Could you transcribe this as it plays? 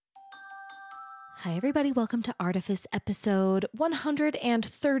Hi, everybody. Welcome to Artifice episode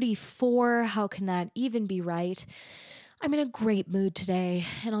 134. How can that even be right? I'm in a great mood today,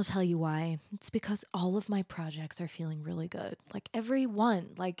 and I'll tell you why. It's because all of my projects are feeling really good. Like every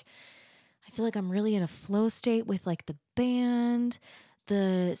one. I feel like I'm really in a flow state with the band.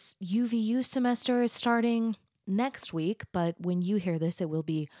 The UVU semester is starting next week, but when you hear this, it will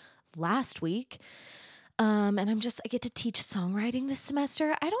be last week. And I get to teach songwriting this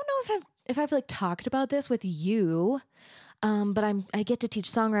semester. I don't know if I've talked about this with you, but I get to teach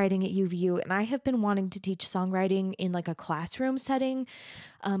songwriting at UVU, and I have been wanting to teach songwriting in a classroom setting,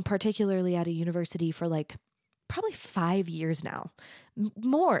 particularly at a university for probably 5 years now,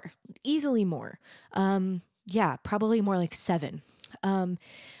 easily more. Probably more like 7. And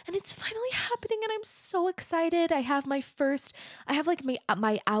it's finally happening, and I'm so excited. I have my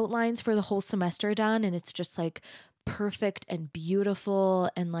outlines for the whole semester done, and it's just perfect and beautiful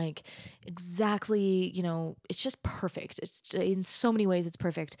and exactly, it's just perfect. It's in so many ways it's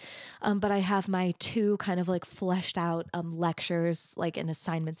perfect. But I have my 2 kind of fleshed out lectures and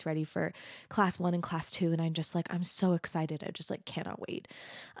assignments ready for class 1 and class 2, and I'm so excited. I just cannot wait.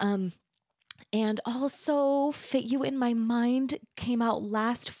 And also, Fit You in My Mind came out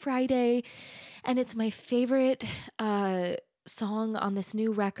last Friday, and it's my favorite song on this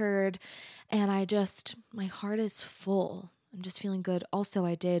new record, and my heart is full. I'm just feeling good. Also,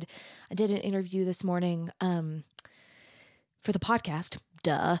 I did an interview this morning for the podcast,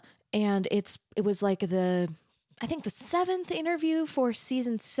 and it was the 7th interview for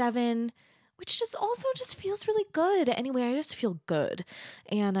season 7, which just feels really good. Anyway, I just feel good,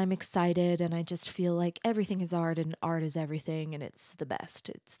 and I'm excited, and I just feel like everything is art, and art is everything, and it's the best.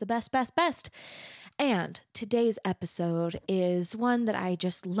 It's the best, best, best. And today's episode is one that I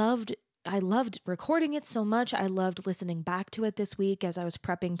just loved. I loved recording it so much. I loved listening back to it this week as I was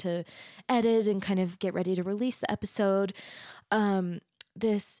prepping to edit and kind of get ready to release the episode.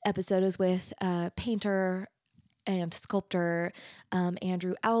 This episode is with painter and sculptor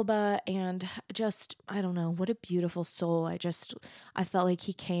Andrew Alba, and I don't know, what a beautiful soul. I felt like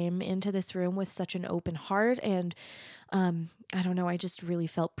he came into this room with such an open heart, and I don't know, I just really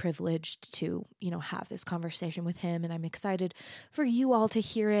felt privileged to have this conversation with him, and I'm excited for you all to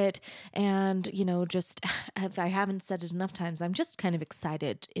hear it. And just if I haven't said it enough times, I'm just kind of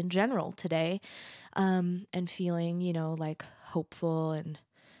excited in general today, and feeling hopeful. And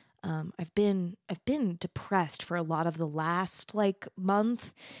I've been depressed for a lot of the last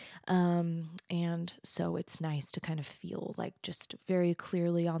month, and so it's nice to kind of feel just very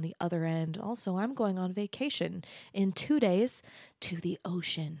clearly on the other end. Also, I'm going on vacation in 2 days to the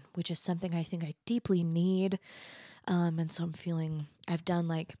ocean, which is something I think I deeply need, and so I'm feeling I've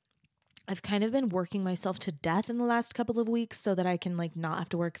kind of been working myself to death in the last couple of weeks so that I can not have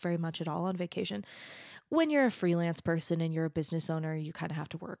to work very much at all on vacation. When you're a freelance person and you're a business owner, you kind of have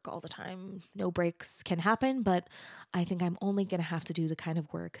to work all the time. No breaks can happen, but I think I'm only going to have to do the kind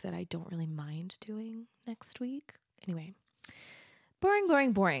of work that I don't really mind doing next week. Anyway, boring,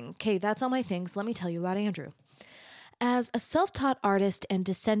 boring, boring. Okay, that's all my things. Let me tell you about Andrew. As a self-taught artist and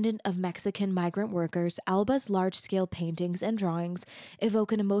descendant of Mexican migrant workers, Alba's large-scale paintings and drawings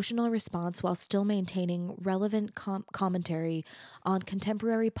evoke an emotional response while still maintaining relevant commentary on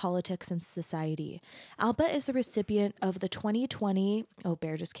contemporary politics and society. Alba is the recipient of the 2020... Oh,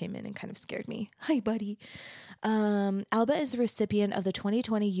 Bear just came in and kind of scared me. Hi, buddy. Alba is the recipient of the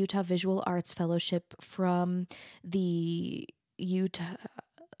 2020 Utah Visual Arts Fellowship from the Utah...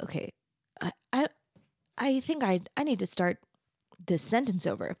 Okay, I think I need to start this sentence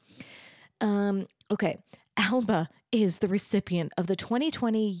over. Okay. Alba is the recipient of the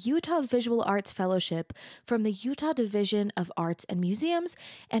 2020 Utah Visual Arts Fellowship from the Utah Division of Arts and Museums,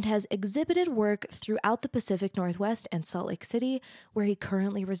 and has exhibited work throughout the Pacific Northwest and Salt Lake City, where he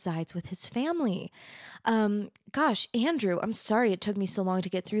currently resides with his family. Gosh, Andrew, I'm sorry it took me so long to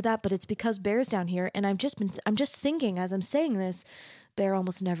get through that, but it's because Bear's down here, and I'm just thinking as I'm saying this, Bear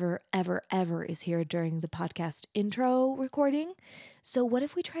almost never, ever, ever is here during the podcast intro recording. So what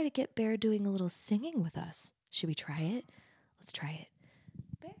if we try to get Bear doing a little singing with us? Should we try it? Let's try it.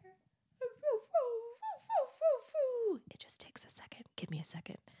 Bear. It just takes a second. Give me a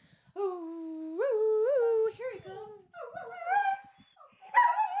second. Here he comes.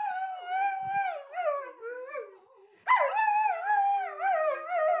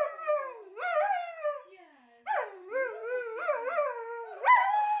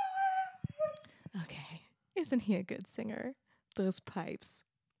 Okay, isn't he a good singer? Those pipes.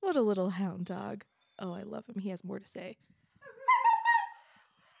 What a little hound dog. Oh, I love him. He has more to say.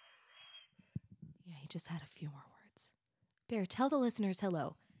 Yeah, he just had a few more words. Bear, tell the listeners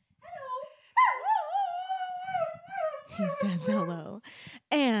hello. He says hello.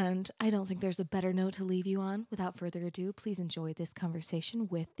 And I don't think there's a better note to leave you on. Without further ado, please enjoy this conversation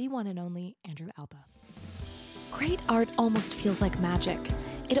with the one and only Andrew Alba. Great art almost feels like magic.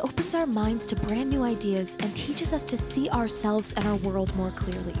 It opens our minds to brand new ideas and teaches us to see ourselves and our world more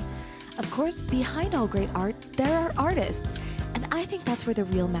clearly. Of course, behind all great art, there are artists, and I think that's where the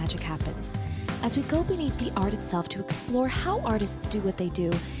real magic happens. As we go beneath the art itself to explore how artists do what they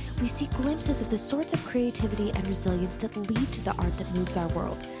do, we see glimpses of the sorts of creativity and resilience that lead to the art that moves our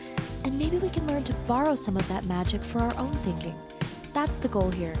world. And maybe we can learn to borrow some of that magic for our own thinking. That's the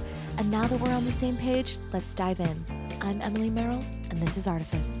goal here. And now that we're on the same page, let's dive in. I'm Emily Merrill, and this is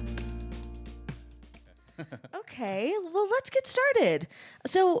Artifice. Okay, well, let's get started.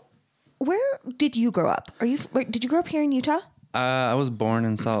 So, where did you grow up? Did you grow up here in Utah? I was born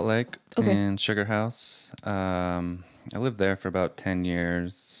in Salt Lake Okay. in Sugar House. I lived there for about 10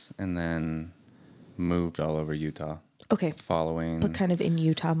 years and then moved all over Utah Okay, following. but kind of in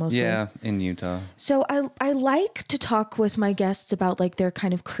Utah mostly. Yeah, in Utah. So I like to talk with my guests about like their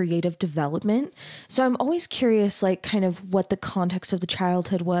kind of creative development. So I'm always curious, like kind of what the context of the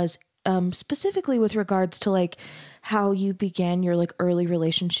childhood was, specifically with regards to like how you began your like early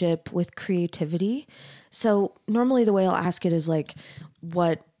relationship with creativity. So normally the way I'll ask it is like,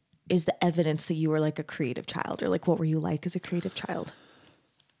 what is the evidence that you were like a creative child, or like what were you like as a creative child?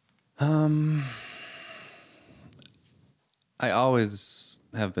 I always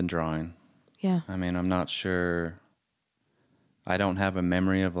have been drawing. Yeah. I mean, I'm not sure. I don't have a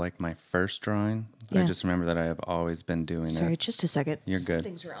memory of like my first drawing. Yeah. I just remember that I have always been doing Sorry, it. just a second. You're good.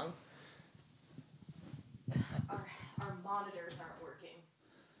 Something's wrong. Our monitors aren't working.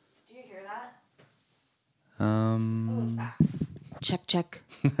 Do you hear that? Oh, it's back. Check.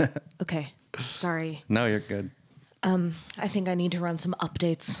 Okay. Sorry. No, you're good. I think I need to run some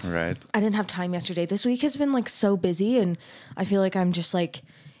updates. Right. I didn't have time yesterday. This week has been like so busy, and I feel like I'm just like,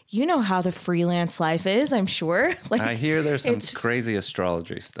 you know how the freelance life is, I'm sure. Like I hear there's some it's crazy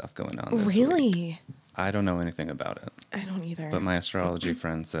astrology stuff going on this week. really. I don't know anything about it. I don't either. But my astrology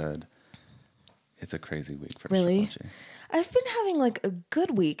friend said it's a crazy week for Really? astrology. I've been having like a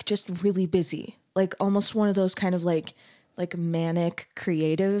good week, just really busy. Like almost one of those kind of like manic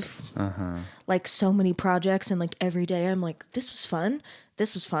creative, like so many projects, and like every day I'm like, this was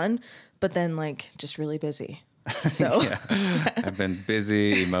fun, but then like just really busy. So Yeah. I've been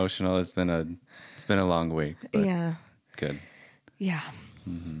busy, emotional. It's been a long week. But yeah. Good. Yeah.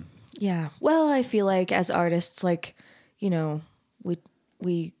 Yeah. Well, I feel like as artists, like, you know,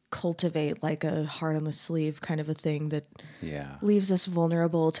 we cultivate like a heart on the sleeve kind of a thing that Yeah. leaves us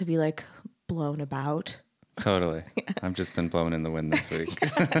vulnerable to be like blown about. Totally. I've just been blown in the wind this week.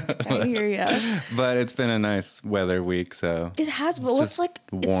 I hear ya. But it's been a nice weather week, so It has, but it's it's like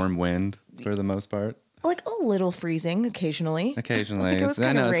warm wind for the most part. like a little freezing occasionally. Occasionally. Like it was I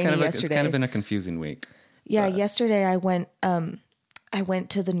kinda know, rainy it's yesterday. kind of been a confusing week. Yeah, yesterday I went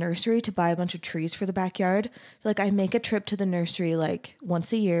to the nursery to buy a bunch of trees for the backyard. Like I make a trip to the nursery like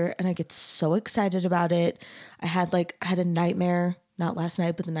once a year, and I get so excited about it. I had a nightmare, not last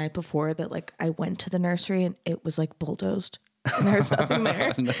night, but the night before, that like I went to the nursery and it was like bulldozed and there was nothing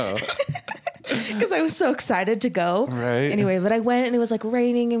there. No. Because I was so excited to go. Right. Anyway, but I went and it was like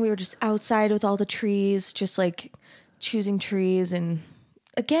raining and we were just outside with all the trees, just like choosing trees. And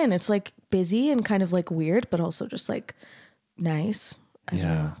again, it's like busy and kind of like weird, but also just like nice. I don't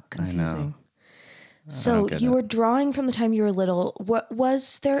Yeah, know, I know. confusing. So get you it. were drawing from the time you were little. What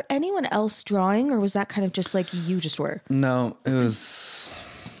was there anyone else drawing, or was that kind of just like you just were? No, it was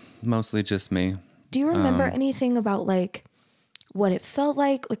mostly just me. Do you remember anything about like what it felt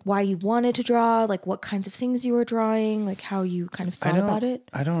like why you wanted to draw, like what kinds of things you were drawing, like how you kind of thought about it?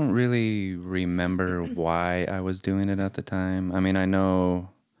 I don't really remember why I was doing it at the time. I mean, I know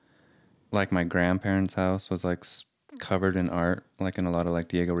like my grandparents' house was like covered in art, like in a lot of like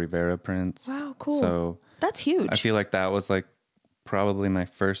Diego Rivera prints. Wow, cool. So That's huge. I feel like that was like probably my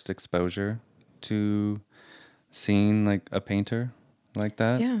first exposure to seeing like a painter like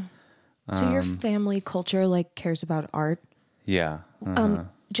that. Yeah. So your family culture like cares about art, Yeah.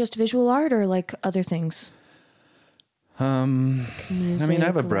 just visual art or like other things? Music, I mean, I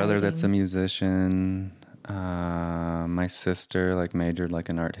have a brother that's a writing. musician. My sister like majored like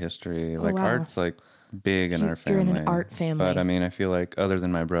in art history. Like wow. art's like big in our You're family. in an art family. But I mean, I feel like other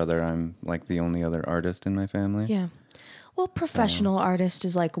than my brother, I'm like the only other artist in my family. Yeah. Well, professional artist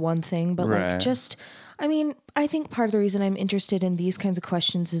is like one thing, but Right. like just, I mean, I think part of the reason I'm interested in these kinds of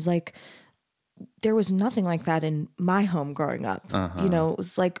questions is like, there was nothing like that in my home growing up. You know, it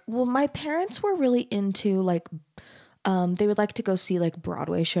was like, well, my parents were really into like They would like to go see like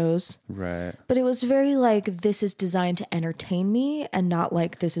Broadway shows. Right. But it was very like, this is designed to entertain me and not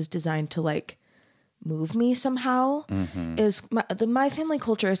like this is designed to like move me somehow. Is my family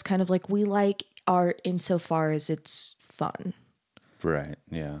culture is kind of like, we like art insofar as it's fun. Right.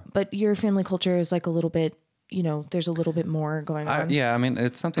 Yeah. But your family culture is like a little bit, there's a little bit more going on. Yeah. I mean,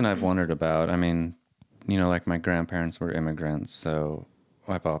 it's something I've wondered about. I mean, like my grandparents were immigrants, so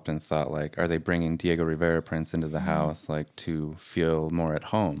I've often thought like, are they bringing Diego Rivera prints into the house like to feel more at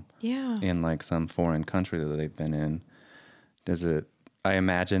home? Yeah. In like some foreign country that they've been in. I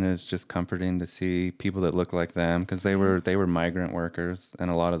imagine it's just comforting to see people that look like them, because they were migrant workers, and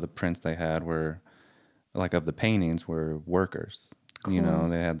a lot of the prints they had were like, of the paintings, were workers. Cool.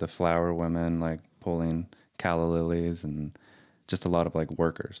 They had the flower women like pulling calla lilies, and just a lot of like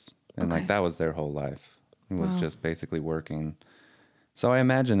workers. And like that was their whole life. It was just basically working. So I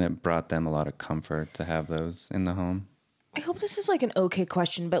imagine it brought them a lot of comfort to have those in the home. I hope this is like an okay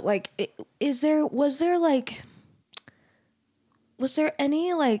question, but like, was there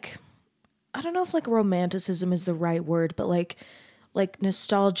any like, I don't know if like romanticism is the right word, but like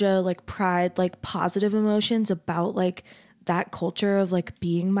nostalgia, like pride, like positive emotions about like that culture of like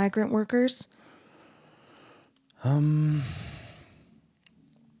being migrant workers?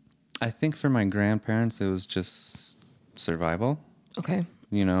 I think for my grandparents, it was just survival. Okay.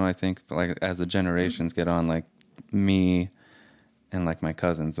 I think like as the generations get on, like me and like my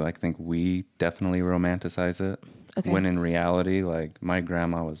cousins, I think we definitely romanticize it. Okay. When in reality, like my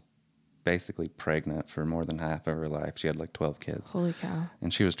grandma was basically pregnant for more than half of her life. She had like 12 kids. Holy cow.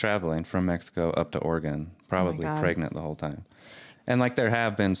 And she was traveling from Mexico up to Oregon, probably pregnant the whole time. And like there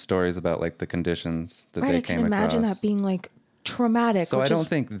have been stories about like the conditions that they came across. I can imagine that being like traumatic. So I don't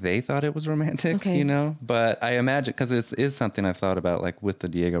think they thought it was romantic, but I imagine, because it is something I've thought about, like with the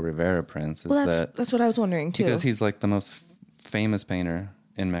Diego Rivera prints. That's what I was wondering too. Because he's like the most famous painter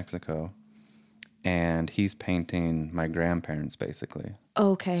in Mexico, and he's painting my grandparents basically.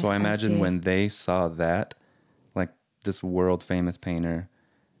 Okay. So I imagine when they saw that, like this world famous painter,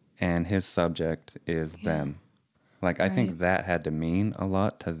 and his subject is them. Like I think that had to mean a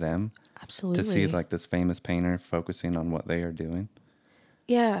lot to them. Absolutely. To see like this famous painter focusing on what they are doing.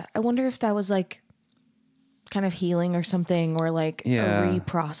 Yeah. I wonder if that was like kind of healing or something, or like a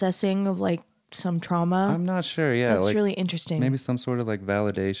reprocessing of like some trauma. I'm not sure. Yeah. That's like, really interesting. Maybe some sort of like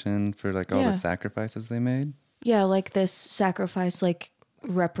validation for like all the sacrifices they made. Yeah. Like this sacrifice like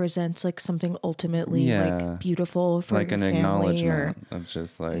represents like something ultimately like beautiful for like your an family, acknowledgement of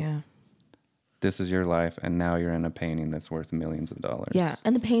just like, this is your life, and now you're in a painting that's worth millions of dollars. Yeah.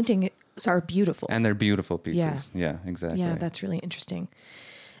 And the paintings are beautiful. And they're beautiful pieces. Yeah, exactly. Yeah, that's really interesting.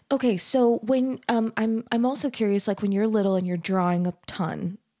 Okay, so when I'm also curious, like when you're little and you're drawing a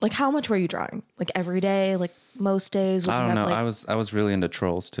ton, like how much were you drawing? Like every day, like most days? I don't know. Like, I was really into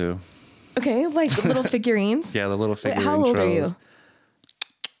trolls too. Okay, like little figurines. Yeah, the little figurine How old trolls. are you?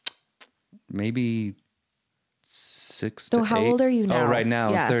 Maybe 6 to 8. How old are you now? Oh, right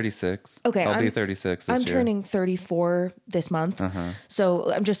now Yeah. I'm 36. Okay, I'll be 36 this I'm year. turning 34 this month.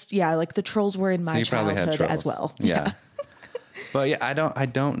 So I'm just like the trolls were in my childhood as well. Yeah. But yeah, I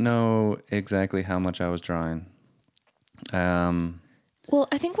don't know exactly how much I was drawing. Well,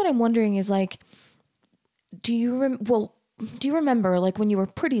 I think what I'm wondering is like, do you remember like when you were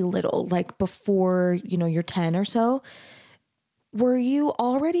pretty little, like before, you're 10 or so, were you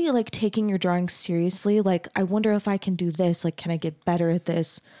already like taking your drawing seriously? Like, I wonder if I can do this, like, can I get better at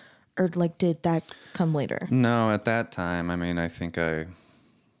this? Or like, did that come later? No, at that time, I mean, I think I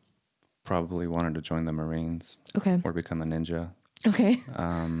probably wanted to join the Marines. Okay. Or become a ninja. Okay.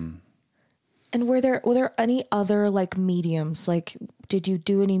 And were there any other like mediums? Like, did you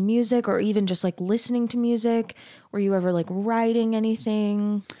do any music or even just like listening to music? Were you ever like writing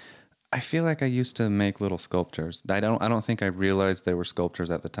anything? I feel like I used to make little sculptures. I don't think I realized they were sculptures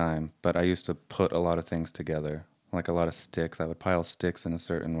at the time, but I used to put a lot of things together, like a lot of sticks. I would pile sticks in a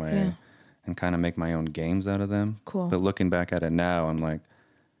certain way and kind of make my own games out of them. Cool. But looking back at it now, I'm like,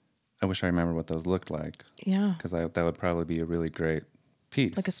 I wish I remember what those looked like. Yeah. Because that would probably be a really great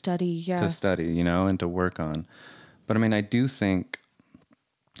piece. Like a study, To study, and to work on. But I mean, I do think,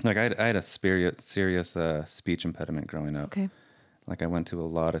 like I had a serious speech impediment growing up. Okay. Like I went to a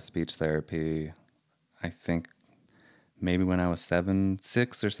lot of speech therapy. I think maybe when I was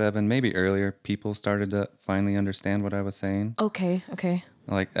 6 or 7, maybe earlier, people started to finally understand what I was saying. Okay.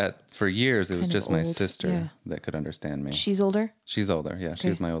 Like for years, it was Kind of just my old, sister that could understand me. She's older? She's older, yeah. She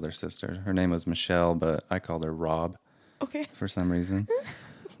was my older sister. Her name was Michelle, but I called her Rob. Okay. For some reason.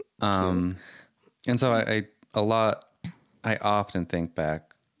 And so I often think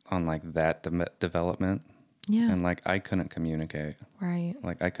back on like that development Yeah. And like I couldn't communicate. Right.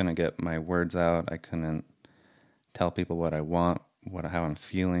 Like I couldn't get my words out. I couldn't tell people what I want, how I'm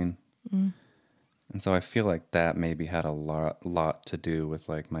feeling. Mm. And so I feel like that maybe had a lot to do with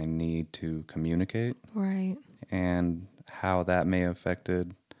like my need to communicate Right. and how that may have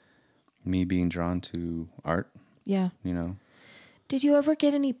affected me being drawn to art, Yeah. you know. Did you ever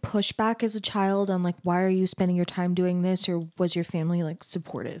get any pushback as a child on like, why are you spending your time doing this? Or was your family like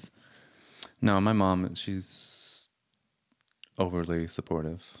supportive? No, my mom, she's overly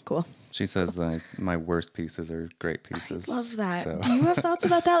supportive. Cool. She says like my worst pieces are great pieces. I love that. So. Do you have thoughts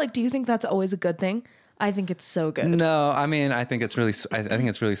about that? Like, do you think that's always a good thing? I think it's so good. No, I mean, I think it's really, I think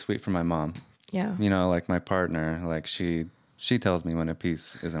it's really sweet for my mom. Yeah. You know, like my partner, like she tells me when a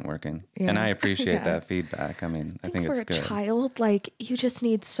piece isn't working, Yeah. and I appreciate Yeah. that feedback. I mean, I think it's for a good. child, like you just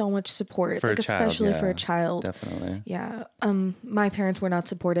need so much support, For like a child, especially for yeah, a child. definitely. Yeah. My parents were not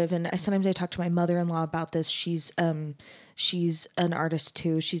supportive, and sometimes I talk to my mother-in-law about this. She's an artist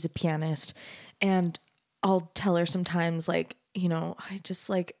too. She's a pianist, and I'll tell her sometimes like, you know, I just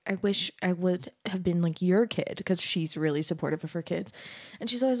like, I wish I would have been like your kid, because she's really supportive of her kids. And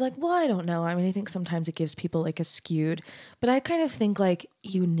she's always like, well, I don't know. I mean, I think sometimes it gives people like a skewed, but I kind of think like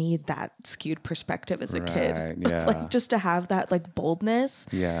you need that skewed perspective as a kid. Right, yeah. Like just to have that like boldness.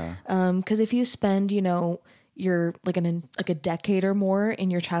 Yeah. Because if you spend, you know, you're like a decade or more in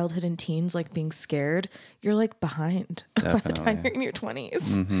your childhood and teens, like being scared, you're like behind by the time Definitely. you're in your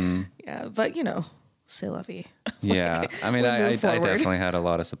 20s. Yeah. But you know, c'est la vie. Yeah. I mean, we I move forward. definitely had a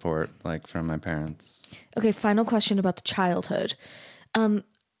lot of support, like from my parents. Okay, final question about the childhood.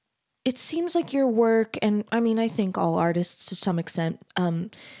 It seems like your work, and I mean, I think all artists to some extent,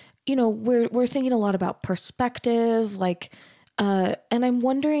 you know, we're thinking a lot about perspective, like, and I'm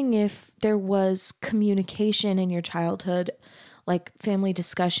wondering if there was communication in your childhood, like family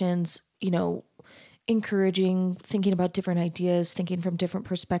discussions, you know, encouraging thinking about different ideas, thinking from different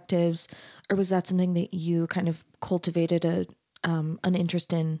perspectives, or was that something that you kind of cultivated an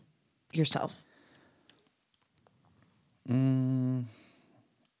interest in yourself?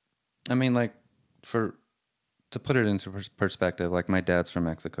 I mean, like, to put it into perspective, like my dad's from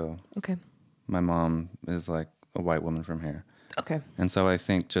Mexico. Okay. My mom is like a white woman from here. Okay. And so I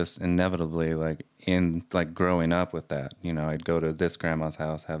think just inevitably, like in like growing up with that, you know, I'd go to this grandma's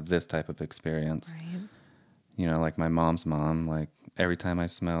house, have this type of experience. Right. You know, like my mom's mom, like every time I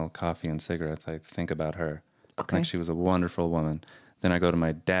smell coffee and cigarettes, I think about her. Okay. Like she was a wonderful woman. Then I go to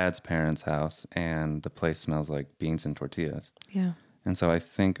my dad's parents' house and the place smells like beans and tortillas. Yeah. And so I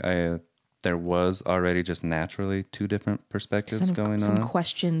think there was already just naturally two different perspectives going Some on.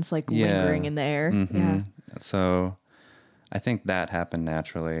 questions like Yeah. lingering in the air. Mhm. Yeah. So I think that happened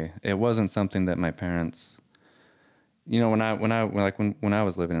naturally. It wasn't something that my parents, you know, when I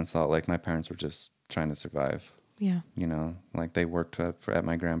was living in Salt Lake, my parents were just trying to survive. Yeah. You know, like they worked at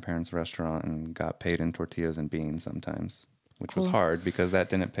my grandparents' restaurant and got paid in tortillas and beans sometimes, which was Cool. hard because that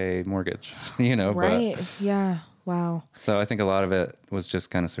didn't pay mortgage, you know. Right. Yeah. Wow. So I think a lot of it was just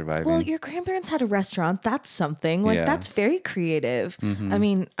kind of surviving. Well, your grandparents had a restaurant. That's something. Like Yeah. that's very creative. I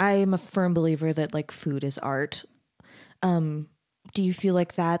mean, I am a firm believer that like food is art. Do you feel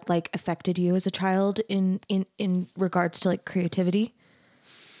like that like affected you as a child in regards to like creativity,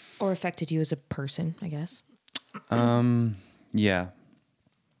 or affected you as a person, I guess? Yeah.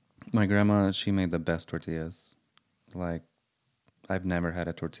 My grandma, she made the best tortillas. Like, I've never had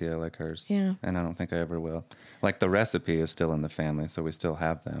a tortilla like hers. Yeah. And I don't think I ever will. Like, the recipe is still in the family, so we still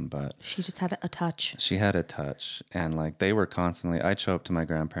have them, but She just had a touch. she had a touch. And, like, they were constantly, I'd show up to my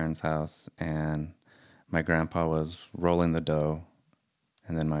grandparents' house, and my grandpa was rolling the dough,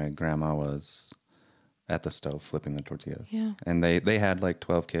 and then my grandma was at the stove flipping the tortillas. Yeah. And they had, like,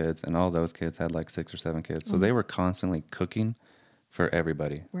 12 kids, and all those kids had, like, 6 or 7 kids. So they were constantly cooking for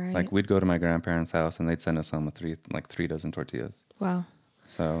everybody. Right. Like we'd go to my grandparents' house and they'd send us home with 3 dozen tortillas. Wow.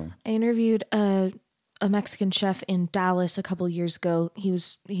 So I interviewed a Mexican chef in Dallas a couple of years ago.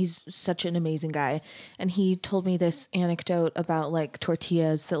 He's such an amazing guy, and he told me this anecdote about like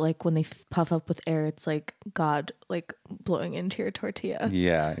tortillas that like when they puff up with air, it's like God like blowing into your tortilla.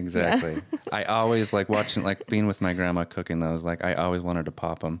 yeah, exactly. I always like watching, like being with my grandma cooking those. Like I always wanted to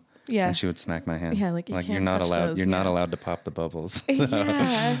pop them. Yeah. And she would smack my hand. Yeah, like, you you're can't not touch allowed. those, You're not yeah. allowed to pop the bubbles.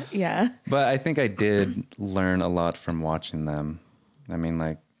 Yeah, yeah, But I think I did learn a lot from watching them. I mean,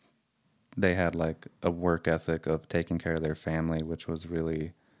 like they had like a work ethic of taking care of their family, which was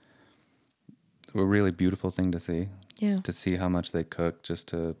really a really beautiful thing to see. yeah, To see how much they cook just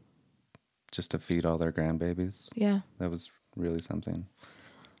to feed all their grandbabies. yeah. That was really something.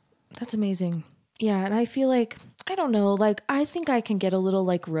 That's amazing. Yeah, and I feel like I don't know, like I think I can get a little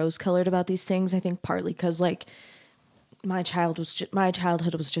like rose colored about these things. I think partly because like my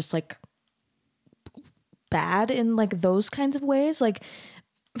childhood was just like bad in like those kinds of ways. Like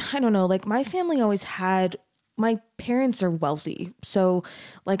I don't know, like my family always had my parents are wealthy. So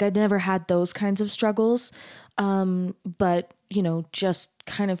like I'd never had those kinds of struggles. But you know, just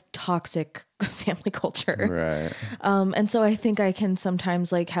kind of toxic family culture. Right. And so I think I can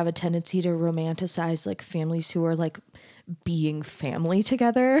sometimes like have a tendency to romanticize like families who are like being family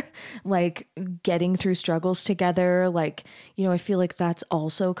together, like getting through struggles together. Like, you know, I feel like that's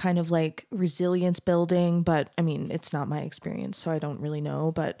also kind of like resilience building, but I mean, it's not my experience, so I don't really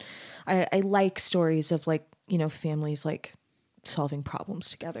know. But I like stories of like, you know, families like solving problems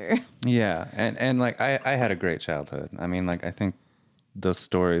together. Yeah. And like I had a great childhood. I mean, like I think those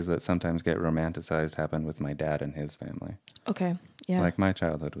stories that sometimes get romanticized happened with my dad and his family. Okay. Yeah. Like my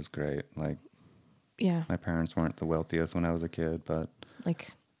childhood was great. Like Yeah. my parents weren't the wealthiest when I was a kid, but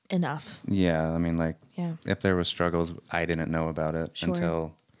Like enough. yeah, I mean like Yeah. if there was struggles, I didn't know about it Sure.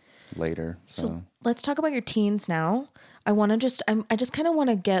 until later. So let's talk about your teens now. I just kind of want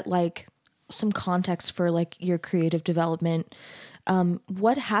to get like some context for like your creative development.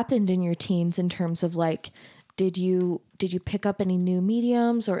 What happened in your teens in terms of like, did you pick up any new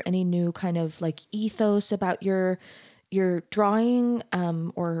mediums or any new kind of like ethos about your drawing,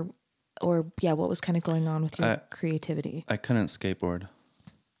 or yeah, what was kind of going on with your creativity? I couldn't skateboard.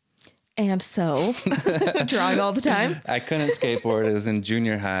 And so drawing all the time. I couldn't skateboard. It was in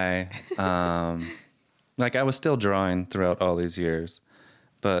junior high. Like I was still drawing throughout all these years,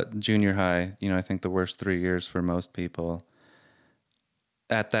 but junior high, you know, I think the worst 3 years for most people.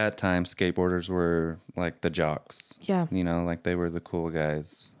 At that time, skateboarders were like the jocks. Yeah. You know, like they were the cool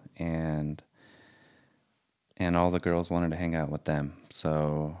guys, and all the girls wanted to hang out with them.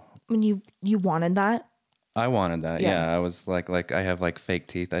 So When you wanted that. I wanted that. Yeah. Yeah, I was like I have like fake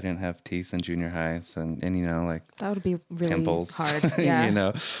teeth. I didn't have teeth in junior high, and you know, like That would be really pimples, hard. Yeah. you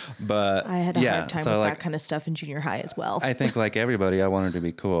know, but I had a yeah, hard time so with like, that kind of stuff in junior high as well. I think like everybody, I wanted to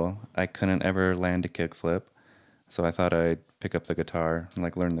be cool. I couldn't ever land a kickflip, so I thought I'd pick up the guitar and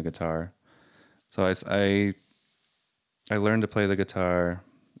like learn the guitar. So I learned to play the guitar,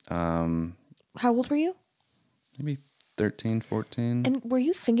 How old were you? maybe 13, 14. And were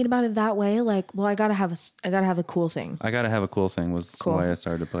you thinking about it that way? Like, well, I gotta have a cool thing. I gotta have a cool thing was Cool. why I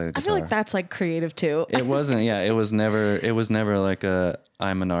started to play the guitar. I feel like that's like creative too. It wasn't. Yeah, it was never like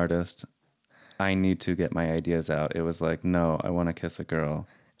I'm an artist. I need to get my ideas out. It was like, no, I want to kiss a girl.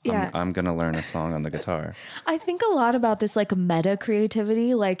 Yeah. I'm gonna learn a song on the guitar. I think a lot about this like meta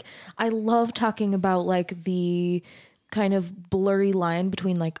creativity. Like, I love talking about like the kind of blurry line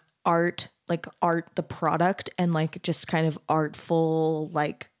between like art, the product, and like just kind of artful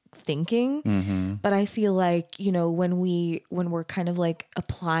like thinking. Mm-hmm. But I feel like, you know, when we're kind of like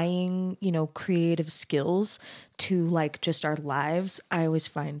applying, you know, creative skills to like just our lives, I always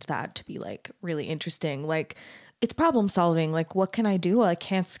find that to be like really interesting. Like, it's problem solving. Like, what can I do? Well, I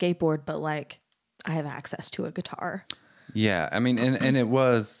can't skateboard, but like I have access to a guitar. Yeah, I mean, and it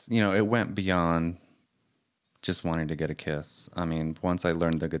was, you know, it went beyond just wanting to get a kiss. I mean, once I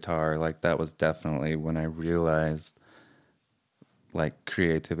learned the guitar, like that was definitely when I realized like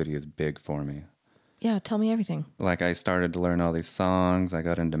creativity is big for me. Yeah, tell me everything. Like I started to learn all these songs. I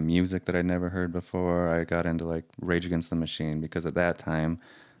got into music that I'd never heard before. I got into like Rage Against the Machine because at that time,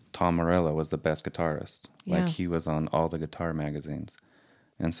 Tom Morello was the best guitarist. Yeah. Like he was on all the guitar magazines.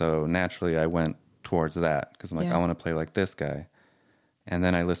 And so naturally I went towards that because I'm like, Yeah. I want to play like this guy. And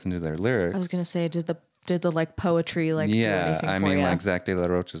then I listened to their lyrics. I was gonna say, did the like poetry like do Yeah, anything I for mean, you? like Zach De La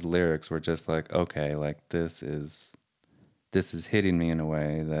Rocha's lyrics were just like, okay, like this is hitting me in a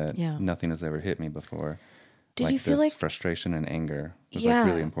way that Yeah. nothing has ever hit me before. Did like you feel this like frustration and anger was Yeah. like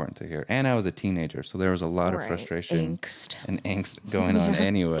really important to hear. And I was a teenager, so there was a lot of Right, frustration angst. and angst going on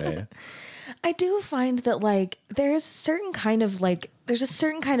anyway. I do find that like there's a certain kind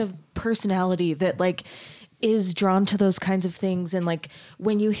of personality that like is drawn to those kinds of things, and like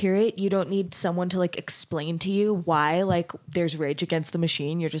when you hear it, you don't need someone to like explain to you why like there's Rage Against the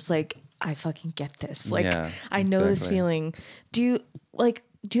Machine. You're just like, I fucking get this. Like, Yeah, I know this exactly. feeling. Do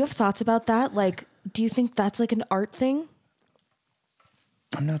you have thoughts about that? Like, do you think that's like an art thing?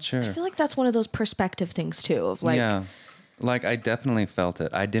 I'm not sure. I feel like that's one of those perspective things too, of like, yeah. Like I definitely felt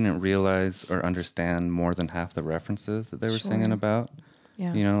it. I didn't realize or understand more than half the references that they were singing Sure. about.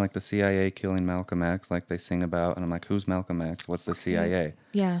 yeah. You know, like the CIA killing Malcolm X, like they sing about, and I'm like, who's Malcolm X? What's the CIA?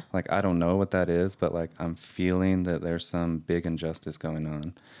 Yeah. Like, I don't know what that is, but like, I'm feeling that there's some big injustice going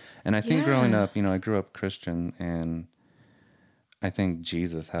on. And I think growing Yeah. up, you know, I grew up Christian, and I think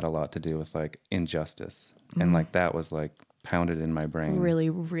Jesus had a lot to do with like injustice. And like that was like pounded in my brain. Really,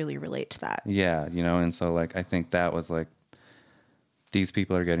 really relate to that. Yeah, you know, and so like I think that was like these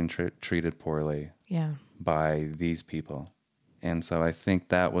people are getting treated poorly Yeah. by these people. And so I think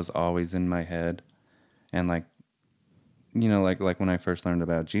that was always in my head. And like, you know, like when I first learned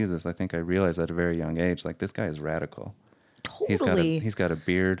about Jesus, I think I realized at a very young age, like this guy is radical. Totally. He's got a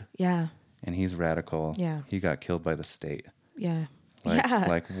beard. Yeah. And he's radical. Yeah. He got killed by the state. Yeah. Like, yeah.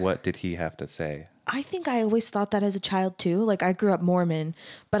 Like, what did he have to say? I think I always thought that as a child too. Like I grew up Mormon,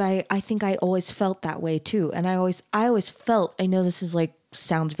 but I think I always felt that way too. And I always felt, I know this is like,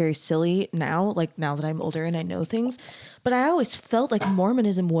 sounds very silly now, like now that I'm older and I know things, but I always felt like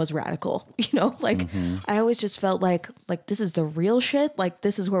Mormonism was radical, you know, like I always just felt like this is the real shit. Like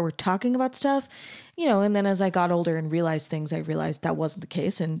this is where we're talking about stuff, you know, and then as I got older and realized things, I realized that wasn't the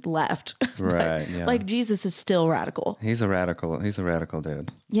case and left. Right. Yeah. Like Jesus is still radical. He's a radical dude.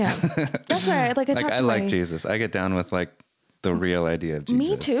 Yeah. That's right. Like I like Jesus. I get down with like the real idea of Jesus.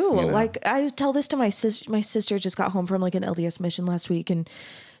 Me too. You know? Like I tell this to my sister. My sister just got home from like an LDS mission last week, and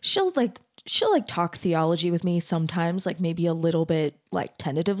she'll talk theology with me sometimes, like maybe a little bit like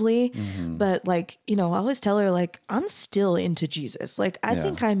tentatively, but like, you know, I always tell her like I'm still into Jesus. Like I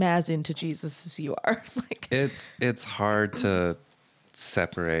think I'm as into Jesus as you are. Like it's hard to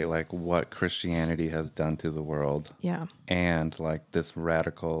separate like what Christianity has done to the world. Yeah. And like this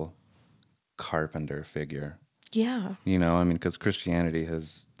radical carpenter figure. Yeah. You know, I mean, because Christianity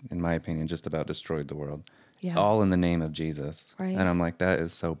has, in my opinion, just about destroyed the world. Yeah. All in the name of Jesus. Right. And I'm like, that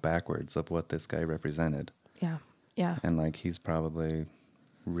is so backwards of what this guy represented. Yeah. Yeah. And like, he's probably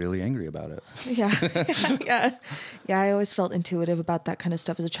really angry about it. Yeah. Yeah. Yeah. I always felt intuitive about that kind of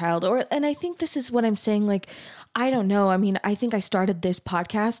stuff as a child. And I think this is what I'm saying. Like, I don't know. I mean, I think I started this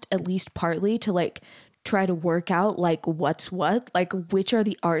podcast at least partly to like try to work out like what's what, like which are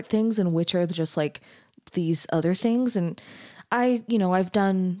the art things and which are just like these other things. And I've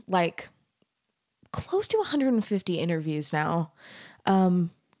done like close to 150 interviews now,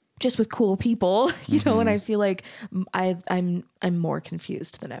 just with cool people, you know, and I feel like I'm more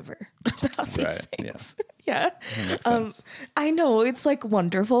confused than ever about these things. Yeah. I know it's like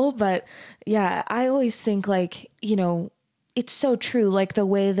wonderful, but yeah, I always think like, you know, it's so true. Like the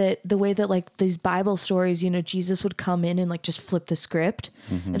way that like these Bible stories, you know, Jesus would come in and like just flip the script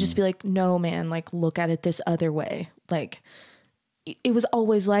and just be like, no, man, like look at it this other way. Like it was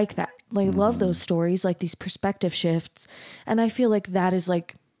always like that. Like I love those stories, like these perspective shifts. And I feel like that is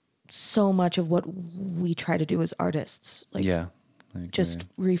like so much of what we try to do as artists. Like just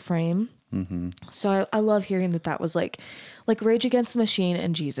reframe. So I love hearing that was like Rage Against the Machine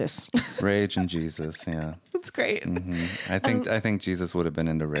and Jesus. Rage and Jesus. Yeah. That's great. I think Jesus would have been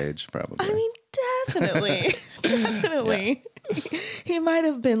into Rage probably. I mean, definitely. Definitely. Yeah. He might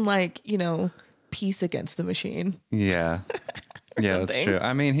have been like, you know, Peace Against the Machine. Yeah. Yeah, something. That's true.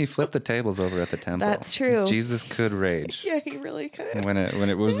 I mean, he flipped the tables over at the temple. That's true. Jesus could rage. Yeah, he really could. When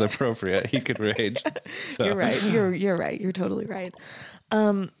it was appropriate, he could rage. So. You're right. You're right. You're totally right.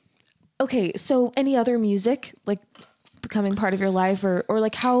 Okay, so any other music like becoming part of your life or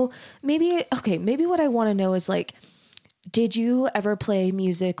like how maybe what I want to know is like, did you ever play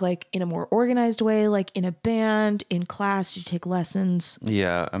music like in a more organized way, like in a band, in class? Did you take lessons?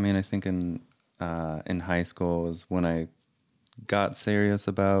 Yeah, I mean, I think in high school was when I got serious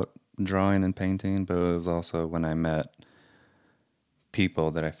about drawing and painting, but it was also when I met people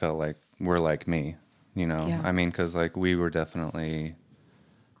that I felt like were like me, you know? Yeah. I mean, because like we were definitely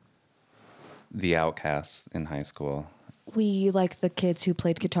the outcasts in high school. We like the kids who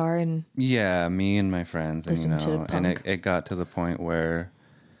played guitar and me and my friends, and, you know, and it got to the point where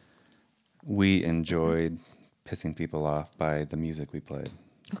we enjoyed pissing people off by the music we played.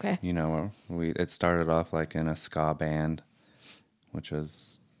 Okay. You know, it started off like in a ska band, which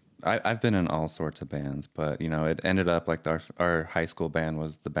was I've been in all sorts of bands, but you know, it ended up like our high school band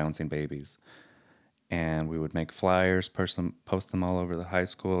was the Bouncing Babies. And we would make flyers, post them all over the high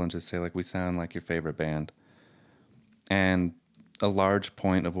school and just say, like, we sound like your favorite band. And a large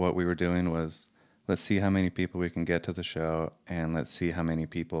point of what we were doing was, let's see how many people we can get to the show, and let's see how many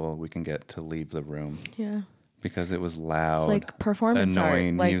people we can get to leave the room. Yeah. Because it was loud, it's like performance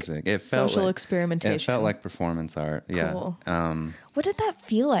annoying art, like music. It felt social like, experimentation. It felt like performance art. Cool. Yeah. What did that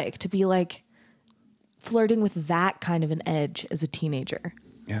feel like to be like flirting with that kind of an edge as a teenager?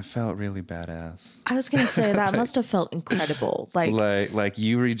 Yeah, it felt really badass. I was going to say that must have felt incredible. Like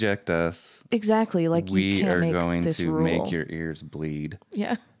you reject us. Exactly. Like we you can't are make going this to rule. make your ears bleed.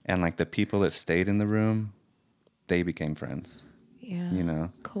 Yeah. And like the people that stayed in the room, they became friends. Yeah. You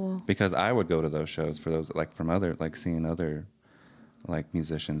know? Cool. Because I would go to those shows for those, like from other, like seeing other like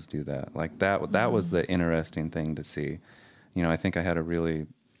musicians do that. Like that was the interesting thing to see. You know, I think I had a really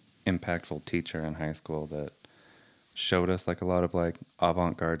impactful teacher in high school that showed us like a lot of like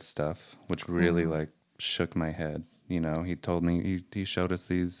avant-garde stuff, which really like shook my head. You know, he told me, he showed us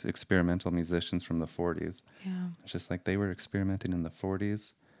these experimental musicians from the 40s. Yeah. It's just like they were experimenting in the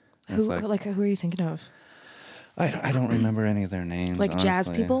 40s. And it's Who are you thinking of? I don't remember any of their names. Like jazz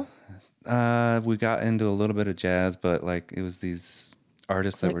honestly. people? We got into a little bit of jazz, but like it was these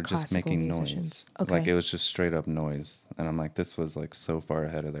artists that Like were just classical making musicians. noise. Okay. Like it was just straight up noise. And I'm like, this was like so far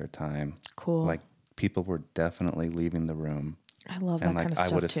ahead of their time. Cool. Like people were definitely leaving the room. I love that And like kind of I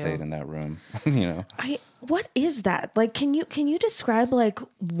stuff would have too. stayed in that room, you know. What is that? Like can you describe like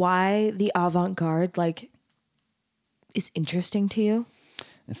why the avant-garde like is interesting to you?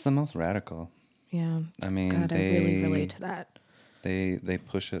 It's the most radical. Yeah. I mean, God, I really relate to that. They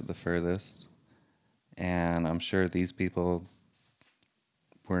push it the furthest. And I'm sure these people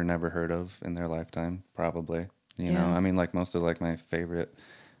were never heard of in their lifetime, probably. You know, Yeah. I mean, like most of like my favorite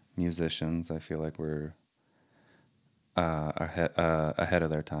musicians, I feel like were ahead of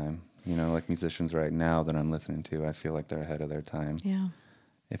their time. You know, like musicians right now that I'm listening to, I feel like they're ahead of their time. Yeah.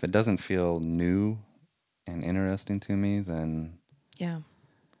 If it doesn't feel new and interesting to me, then Yeah.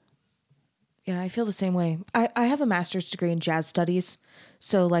 Yeah, I feel the same way. I have a master's degree in jazz studies.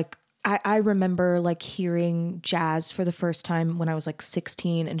 So like I remember like hearing jazz for the first time when I was like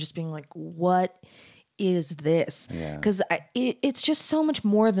 16 and just being like, what is this? Yeah. Because it's just so much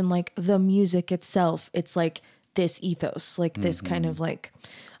more than like the music itself. It's like this ethos, like this kind of like,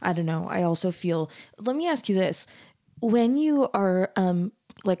 I don't know. I also feel, let me ask you this. When you are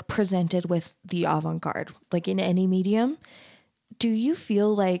like presented with the avant-garde, like in any medium, do you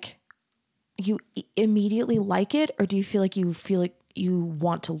feel like you immediately like it, or do you feel like you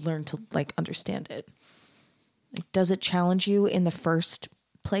want to learn to like understand it? Like, does it challenge you in the first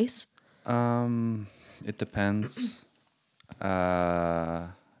place? it depends if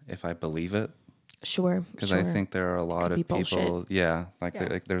I believe it. Sure. Because I think there are a lot Could of be people, bullshit. yeah, like,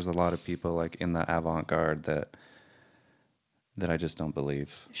 Yeah. there's a lot of people like in the avant-garde that I just don't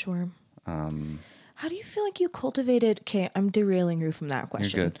believe. Sure. How do you feel like you cultivated? Okay, I'm derailing you from that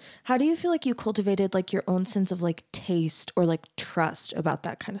question. good. How do you feel like you cultivated like your own sense of like taste or like trust about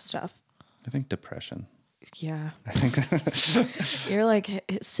that kind of stuff? I think depression. Yeah, I think you're like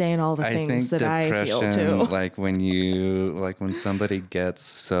saying all the I things think that I feel too. like when somebody gets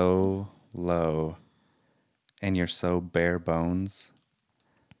so low and you're so bare bones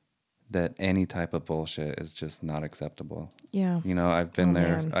that any type of bullshit is just not acceptable. Yeah. You know, I've been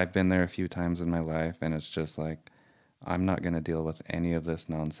there. Man. I've been there a few times in my life, and it's just like, I'm not going to deal with any of this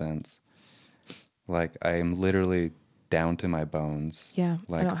nonsense. Like, I am literally down to my bones. Yeah,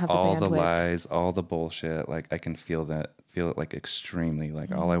 I Like don't have the all the bandwidth. lies, all the bullshit. Like I can feel it like extremely.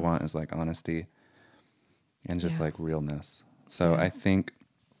 Like all I want is like honesty and just Yeah. like realness. So Yeah.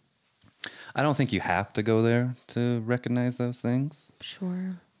 I don't think you have to go there to recognize those things.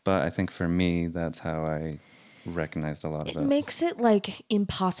 Sure. But I think for me, that's how I recognized a lot of It it. makes it like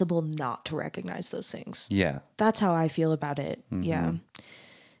impossible not to recognize those things. Yeah. That's how I feel about it. Mm-hmm. Yeah.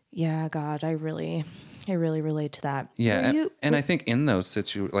 Yeah, God, I really relate to that. Yeah. Were And I think in those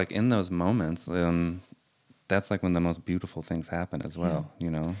in those moments, that's like when the most beautiful things happen as well, you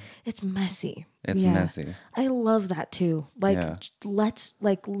know? it's messy. It's Yeah. messy. I love that too. Like Yeah.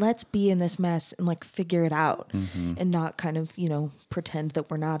 let's be in this mess and like figure it out Mm-hmm. and not kind of, pretend that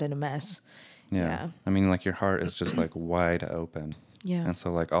we're not in a mess. Yeah. Yeah. I mean, like your heart is just like wide open. Yeah. And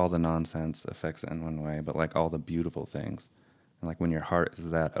so like all the nonsense affects it in one way, but like all the beautiful things. And like when your heart is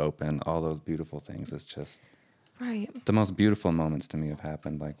that open, all those beautiful things is just Right. the most beautiful moments to me have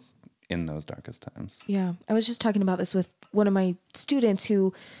happened like in those darkest times. Yeah. I was just talking about this with one of my students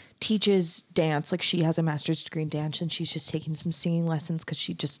who teaches dance. Like she has a master's degree in dance and she's just taking some singing lessons because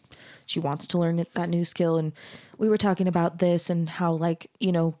she wants to learn that new skill. And we were talking about this and how like,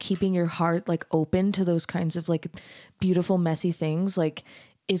 keeping your heart like open to those kinds of like beautiful, messy things, like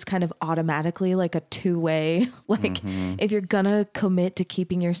is kind of automatically like a two-way. Like if you're gonna commit to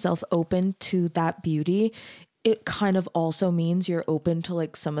keeping yourself open to that beauty, it kind of also means you're open to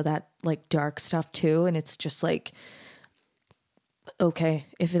like some of that like dark stuff too. And it's just like, okay,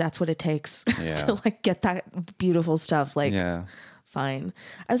 if that's what it takes Yeah. to like get that beautiful stuff, like Yeah. fine.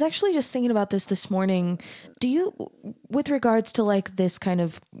 I was actually just thinking about this morning. Do you, with regards to like this kind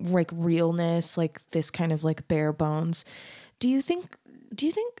of like realness, like this kind of like bare bones, do you think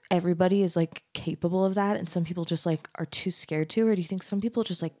everybody is like capable of that and some people just like are too scared to, or do you think some people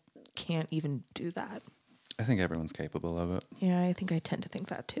just like can't even do that? I think everyone's capable of it. Yeah, I think I tend to think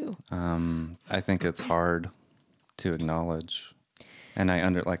that too. I think it's hard to acknowledge. And I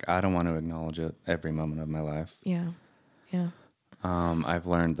don't want to acknowledge it every moment of my life. Yeah. Yeah. I've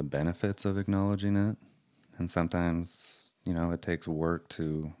learned the benefits of acknowledging it. And sometimes, it takes work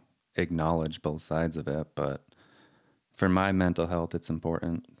to acknowledge both sides of it. But for my mental health, it's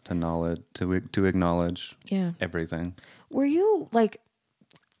important to acknowledge Yeah. everything. Were you like,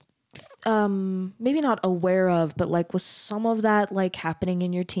 maybe not aware of, but like, was some of that like happening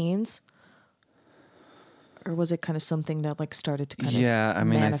in your teens? Or was it kind of something that like started to kind of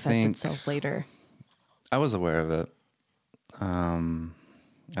manifest itself later? I was aware of it.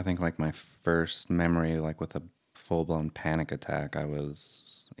 I think like my first memory, like with a full-blown panic attack, I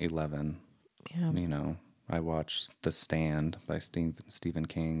was 11. Yeah. I watched The Stand by Stephen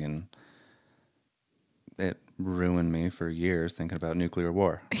King, and it ruined me for years thinking about nuclear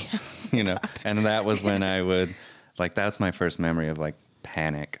war. And that was when I would, like, that's my first memory of like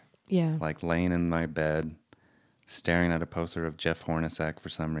panic. Yeah. Like laying in my bed, staring at a poster of Jeff Hornacek for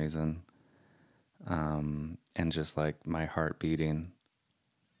some reason, and just like my heart beating.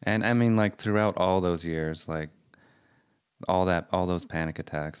 And I mean, like throughout all those years, like all those panic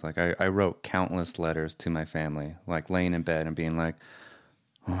attacks, like I wrote countless letters to my family, like laying in bed and being like,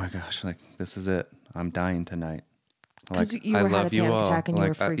 oh my gosh, like this is it. I'm dying tonight. Like, Because you I had a love you panic all. attack and you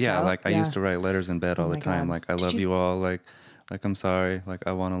were freaked out. Like I used to write letters in bed all the my time. God. Like, I love you all. Like I'm sorry. Like,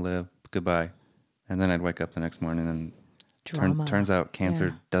 I want to live. Goodbye. And then I'd wake up the next morning and Drama. turns out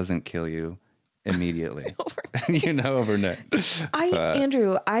cancer doesn't kill you immediately. Overnight.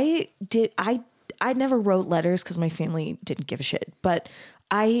 Andrew, I never wrote letters because my family didn't give a shit, but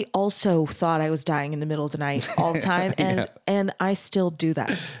I also thought I was dying in the middle of the night all the time. And I still do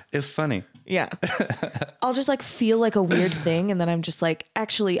that. It's funny. Yeah. I'll just like feel like a weird thing. And then I'm just like,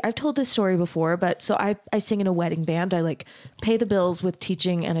 actually, I've told this story before, but so I sing in a wedding band. I like pay the bills with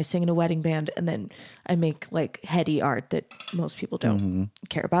teaching and I sing in a wedding band. And then I make like heady art that most people don't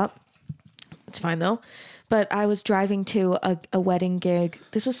care about. It's fine though. But I was driving to a wedding gig.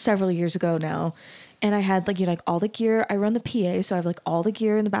 This was several years ago now. And I had like all the gear. I run the PA. So I have like all the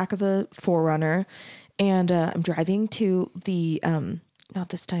gear in the back of the 4Runner. And I'm driving to the, not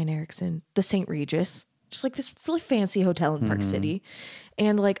the Stein Erickson, the St. Regis, just like this really fancy hotel in Park City.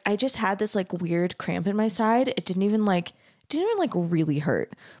 And like, I just had this like weird cramp in my side. It didn't even really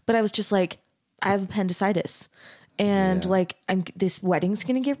hurt, but I was just like, I have appendicitis. And like, this wedding's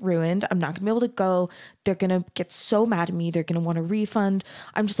going to get ruined. I'm not gonna be able to go. They're going to get so mad at me. They're going to want a refund.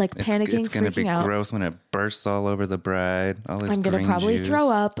 I'm just like panicking, it's gonna freaking be out. gross when it bursts all over the bride. I'm going to probably throw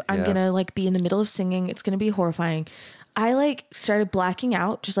up. I'm going to like be in the middle of singing. It's going to be horrifying. I like started blacking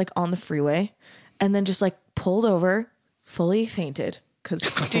out just like on the freeway and then just like pulled over, fully fainted. Cause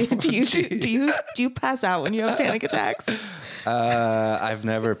do you pass out when you have panic attacks? I've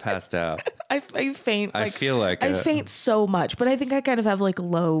never passed out. I faint. I feel like I faint so much, but I think I kind of have like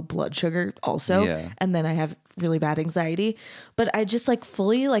low blood sugar also. Yeah. And then I have really bad anxiety, but I just like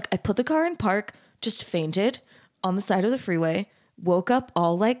fully, like I put the car in park, just fainted on the side of the freeway, woke up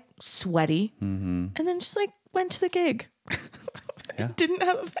all like sweaty and then just like went to the gig. Yeah. Didn't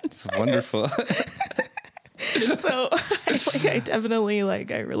have appendicitis. Wonderful. So I definitely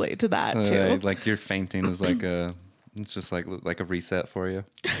like I relate to that too. Like your fainting is like it's just like a reset for you.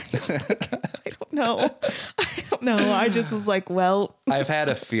 I don't know. I just was like, well, I've had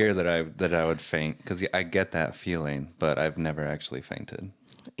a fear that I would faint because I get that feeling, but I've never actually fainted.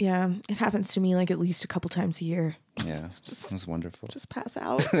 yeah, it happens to me like at least a couple times a year. Yeah, it's wonderful. Just pass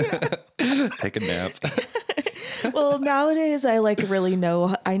out. Take a nap. Well, nowadays I like really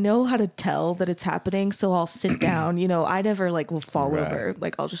know how to tell that it's happening, so I'll sit down. I never like will fall over.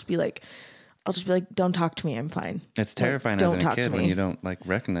 Like I'll just be like, don't talk to me, I'm fine. It's terrifying like, as a kid when you don't like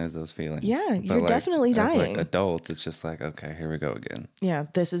recognize those feelings. Yeah, you're definitely dying. As like adults, it's just like, okay, here we go again. Yeah,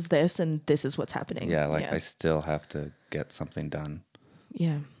 this is this and this is what's happening. Yeah, I still have to get something done.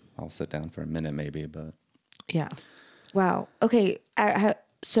 Yeah. I'll sit down for a minute maybe, but yeah. Wow. Okay.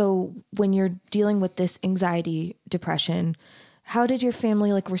 So when you're dealing with this anxiety, depression, how did your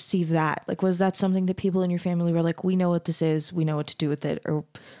family like receive that? Like, was that something that people in your family were like, we know what this is, we know what to do with it? Or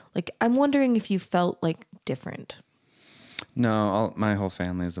like, I'm wondering if you felt like different. No, my whole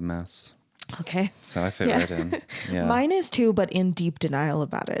family is a mess. Okay. So I fit right in. Yeah. Mine is too, but in deep denial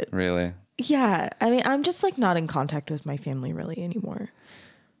about it. Really? Yeah. I mean, I'm just like not in contact with my family really anymore.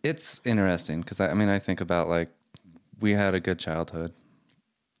 It's interesting because I think about like, we had a good childhood.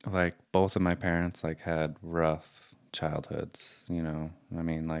 Like both of my parents like had rough childhoods,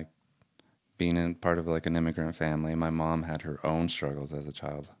 like being in part of like an immigrant family. My mom had her own struggles as a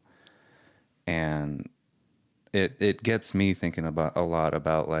child. And it gets me thinking about a lot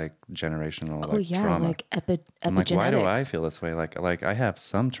about like generational Oh like yeah, trauma. like I'm like, why do I epigenetics. feel this way? Like I have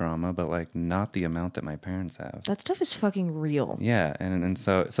some trauma, but like not the amount that my parents have. That stuff is fucking real. Yeah, and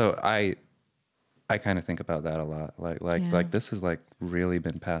so I kind of think about that a lot. Yeah. Like this has like really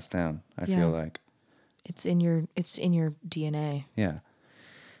been passed down. I Yeah. feel like, It's in your DNA. yeah.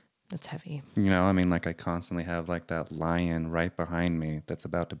 That's heavy. You know, I mean, like I constantly have like that lion right behind me that's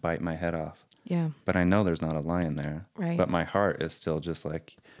about to bite my head off. Yeah. But I know there's not a lion there. Right. But my heart is still just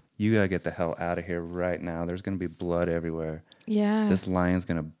like, you gotta get the hell out of here right now. There's gonna be blood everywhere. Yeah. This lion's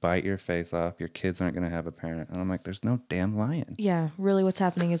gonna bite your face off. Your kids aren't gonna have a parent. And I'm like, there's no damn lion. Yeah. Really what's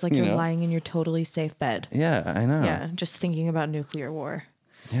happening is like You you're know? lying in your totally safe bed. Yeah, I know. Yeah. Just thinking about nuclear war.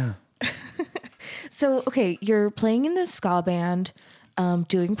 Yeah. So, okay, you're playing in this ska band,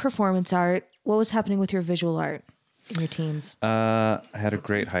 doing performance art. What was happening with your visual art in your teens? I had a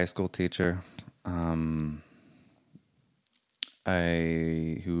great high school teacher.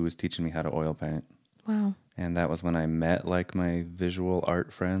 Who was teaching me how to oil paint. Wow. And that was when I met like my visual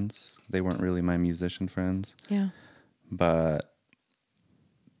art friends. They weren't really my musician friends, Yeah. but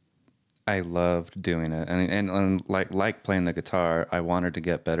I loved doing it. And like playing the guitar, I wanted to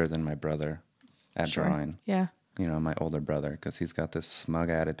get better than my brother at Sure. drawing. Yeah. You know, my older brother, because he's got this smug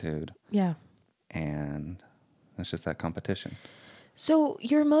attitude, Yeah. and it's just that competition. So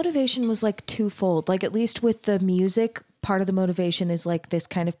your motivation was like twofold. Like at least with the music, part of the motivation is like this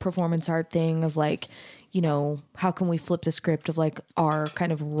kind of performance art thing of like, you know, how can we flip the script of like our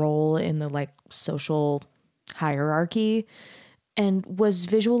kind of role in the like social hierarchy? And was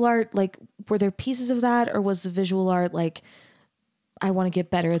visual art like, were there pieces of that, or was the visual art like, I want to get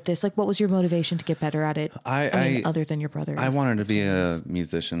better at this? Like, what was your motivation to get better at it? Other than your brother. I wanted to be a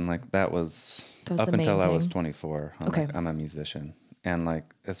musician. Like that was That was up the main until I was thing? 24. Okay. I'm a musician. And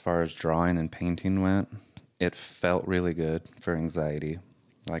like, as far as drawing and painting went, it felt really good for anxiety.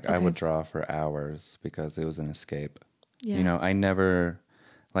 Like I would Okay. draw for hours because it was an escape. Yeah. You know, I never,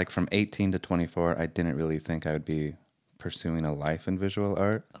 like from 18 to 24, I didn't really think I would be pursuing a life in visual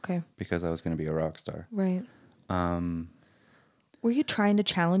art Okay. because I was going to be a rock star. Right. Were you trying to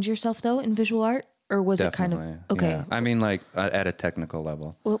challenge yourself though in visual art, or was Definitely. it kind of okay? Yeah. I mean, like at a technical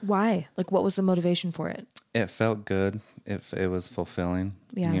level. Well, why? Like, what was the motivation for it? It felt good. It was fulfilling.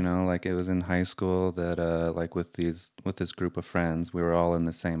 Yeah. You know, like it was in high school that like with this group of friends, we were all in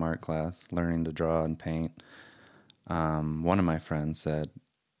the same art class, learning to draw and paint. One of my friends said,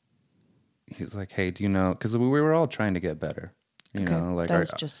 he's like, "Hey, do you know?" Because we were all trying to get better. You Okay. know, like That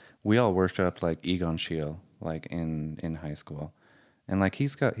was just we all worshipped like Egon Schiele, like in high school, and like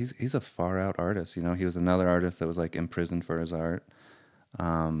he's a far out artist. You know, he was another artist that was like imprisoned for his art.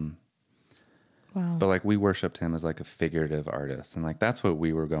 wow. But like we worshipped him as like a figurative artist, and like that's what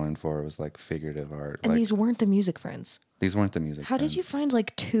we were going for, was like figurative art. And like these weren't the music friends. these weren't the music. How did friends. you find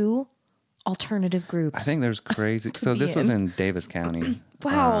like two alternative groups? I think there's crazy. So be this was in. in Davis County.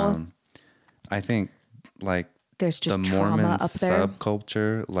 Wow. I think like There's just the trauma Mormon up there.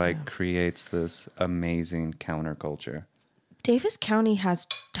 subculture like creates this amazing counterculture. Davis County has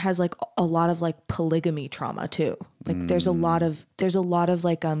like a lot of like polygamy trauma too. Like there's a lot of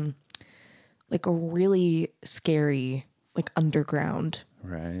like a really scary like underground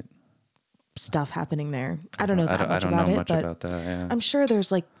Right. stuff happening there. I don't know that I much don't about know it, much but about that. Yeah. I'm sure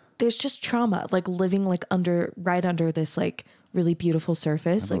there's just trauma like living like right under this like really beautiful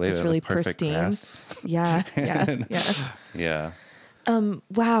surface, like believe this it, really like perfect pristine. grass. Yeah, yeah. Yeah.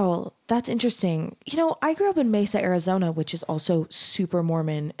 Wow, that's interesting. You know, I grew up in Mesa, Arizona, which is also super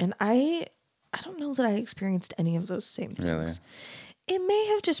Mormon, and I don't know that I experienced any of those same things. Really? It may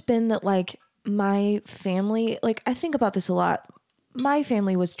have just been that like my family, like I think about this a lot. My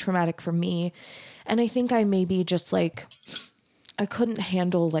family was traumatic for me, and I think I maybe just like I couldn't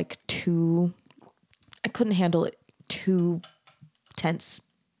handle it too tense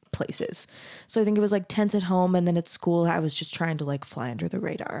places. So I think it was like tense at home, and then at school I was just trying to like fly under the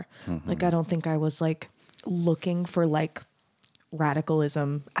radar. Like I don't think I was like looking for like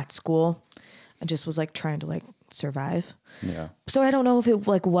radicalism at school. I just was like trying to like survive. Yeah. So I don't know if it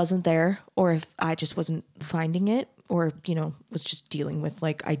like wasn't there, or if I just wasn't finding it, or you know was just dealing with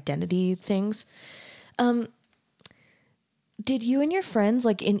like identity things. Did you and your friends,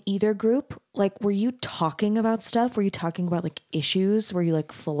 like in either group, like were you talking about stuff? Were you talking about like issues? Were you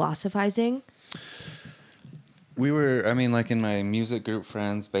like philosophizing? We were, I mean, like in my music group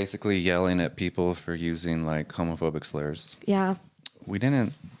friends, basically yelling at people for using like homophobic slurs. Yeah. We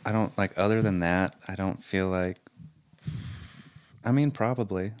didn't, I don't, like, other than that, I don't feel like, I mean,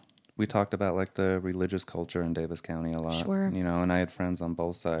 probably. We talked about like the religious culture in Davis County a lot. Sure. You know, and I had friends on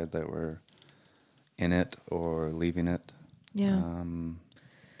both sides that were in it or leaving it. Yeah.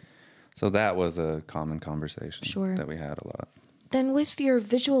 So that was a common conversation Sure. that we had a lot. Then with your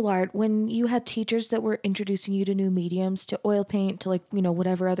visual art, when you had teachers that were introducing you to new mediums, to oil paint, to like,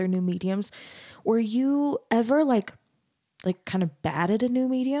 whatever other new mediums, were you ever like kind of bad at a new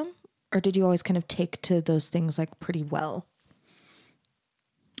medium? Or did you always kind of take to those things like pretty well?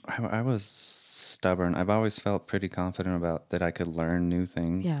 I was stubborn. I've always felt pretty confident about that I could learn new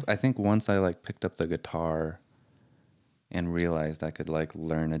things. Yeah. I think once I like picked up the guitar and realized I could like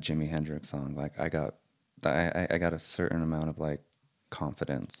learn a Jimi Hendrix song, like I got a certain amount of like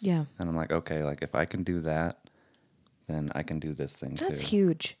confidence. Yeah. And I'm like, okay, like if I can do that, then I can do this thing too. That's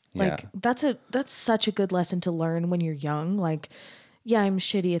huge. Yeah. Like that's such a good lesson to learn when you're young. Like, yeah, I'm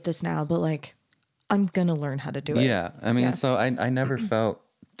shitty at this now, but like I'm gonna learn how to do it. Yeah. I mean, Yeah. so I never felt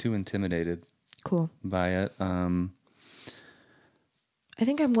too intimidated Cool. by it. I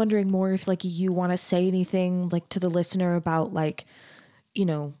think I'm wondering more if like you want to say anything like to the listener about like,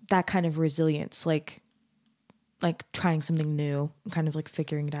 that kind of resilience, like trying something new, kind of like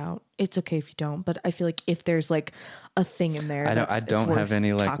figuring it out. It's okay if you don't, but I feel like if there's like a thing in there, I don't have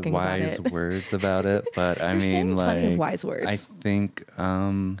any like wise words about it, but I You're saying mean plenty of like wise words. I think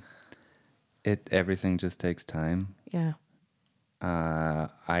everything just takes time. Yeah.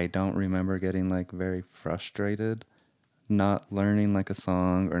 I don't remember getting like very frustrated not learning like a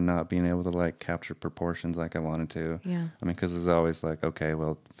song or not being able to like capture proportions like I wanted to. Yeah. I mean, because it's always like, okay,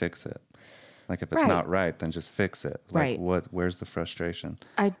 well, fix it. Like if it's Right. not right, then just fix it. Like Right. where's the frustration?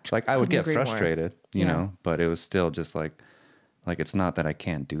 I would get agree more. frustrated, you Yeah. know, but it was still just like it's not that I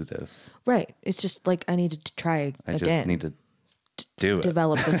can't do this. Right. It's just like I needed to try I again. just need to do it.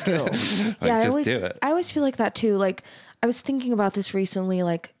 Develop the skill. Like, just do it. I always feel like that too. Like I was thinking about this recently,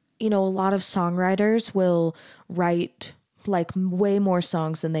 like, a lot of songwriters will write like way more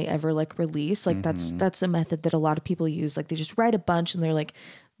songs than they ever like release. Like that's a method that a lot of people use. Like they just write a bunch and they're like,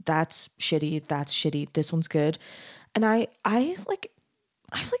 that's shitty, this one's good. And I've like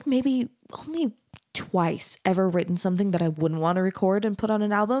maybe only twice ever written something that I wouldn't want to record and put on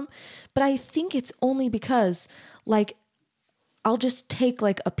an album. But I think it's only because like I'll just take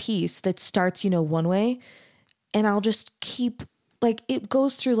like a piece that starts, one way, and I'll just keep like it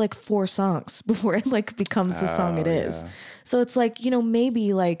goes through like 4 songs before it like becomes the song it is. yeah. So it's like,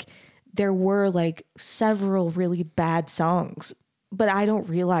 maybe like there were like several really bad songs, but I don't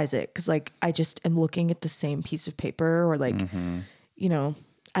realize it because like I just am looking at the same piece of paper or like,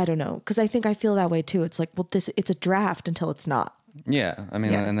 I don't know. Because I think I feel that way too. It's like, well, it's a draft until it's not. Yeah. I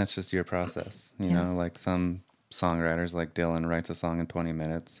mean, Yeah. and that's just your process. You Yeah. know, like some songwriters like Dylan writes a song in 20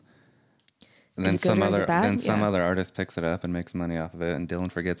 minutes. And Is then it good or is it bad? some Yeah. other artist picks it up and makes money off of it, and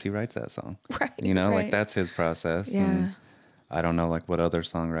Dylan forgets he writes that song. Right. You know, right. like that's his process. Yeah. And I don't know like what other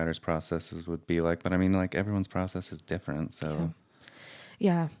songwriters' processes would be like, but I mean like everyone's process is different. So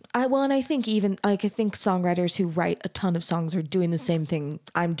Yeah. And I think even like I think songwriters who write a ton of songs are doing the same thing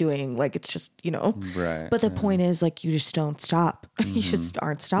I'm doing. Like it's just, right. But the point is like you just don't stop. You just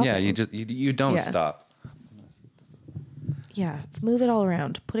aren't stopping. yeah, you don't Yeah. stop. Yeah. Move it all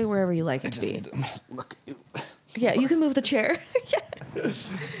around. Put it wherever you like it to be. Look at you. Yeah, you can move the chair.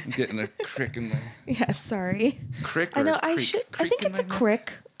 I'm getting a crick in my Yeah, sorry. crick. I or know a I creak? should I Creak think in it's a my neck?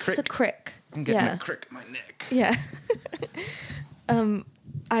 crick. It's a Crick. crick. I'm getting Yeah. a crick in my neck. Yeah.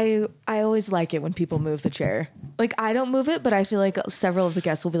 I always like it when people move the chair. Like I don't move it, but I feel like several of the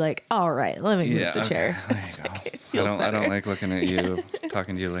guests will be like, "All right, let me move the chair." There It's you go. like, it feels I don't better. like looking at you,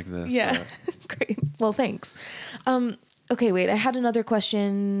 talking to you like this. Yeah. but- Great. Well, thanks. Okay, wait. I had another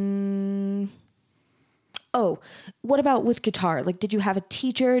question. Oh, what about with guitar? Like, did you have a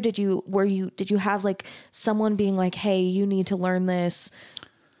teacher? Did you have like someone being like, "Hey, you need to learn this"?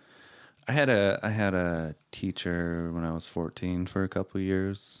 I had a teacher when I was 14 for a couple of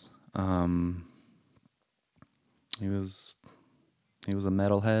years. He was a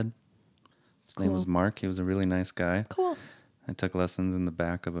metalhead. His name was Cool. Mark. He was a really nice guy. Cool. I took lessons in the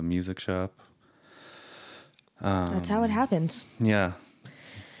back of a music shop. That's how it happens. Yeah.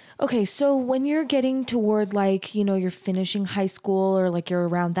 Okay, so when you're getting toward like, you're finishing high school or like you're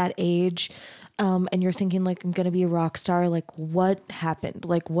around that age, and you're thinking like, I'm going to be a rock star, like what happened?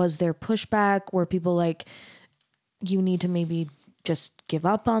 Like, was there pushback? Were people like, you need to maybe just give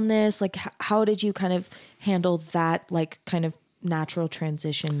up on this? Like, how did you kind of handle that, like kind of natural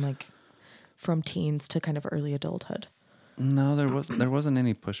transition, like from teens to kind of early adulthood? No, there wasn't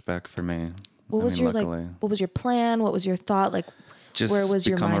any pushback for me. What was your luckily. like, what was your plan? What was your thought? Like, Just where was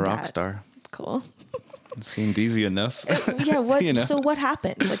your become mind a rock at? star. Cool. It seemed easy enough. Yeah. What? You know? So what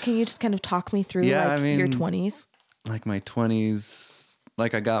happened? Like, can you just kind of talk me through Yeah, like I mean, your 20s? Like my 20s,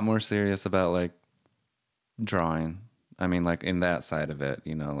 like I got more serious about like drawing. I mean, like in that side of it,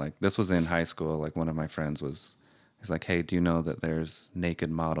 you know, like this was in high school. Like one of my friends he's like, hey, do you know that there's naked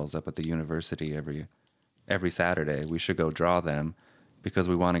models up at the university every Saturday? We should go draw them because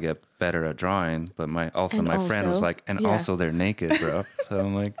we want to get better at drawing. But my friend was like, and also they're naked, bro. So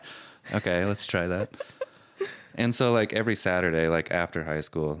I'm like, okay, let's try that. And so like every Saturday, like after high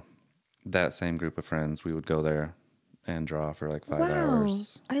school, that same group of friends, we would go there and draw for like 5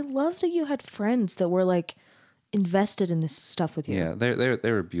 hours. I love that you had friends that were like invested in this stuff with you. Yeah,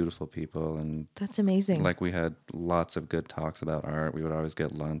 they were beautiful people, and that's amazing. like we had lots of good talks about art. We would always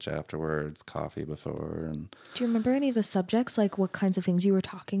get lunch afterwards, coffee before. And do you remember any of the subjects? Like what kinds of things you were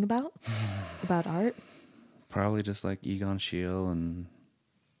talking about art? Probably just like Egon Schiele, and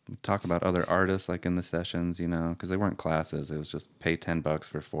talk about other artists like in the sessions, you know, because they weren't classes. It was just pay $10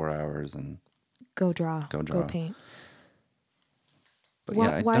 for 4 hours and go draw, go paint. But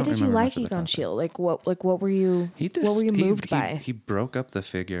why did you like Egon Schiele? Like what were you moved by? He broke up the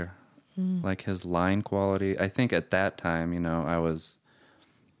figure. Like his line quality. I think at that time, you know, I was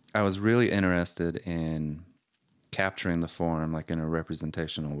really interested in capturing the form like in a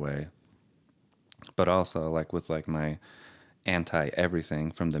representational way. But also like with like my anti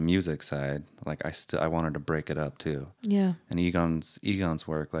everything from the music side, like I wanted to break it up too. Yeah. And Egon's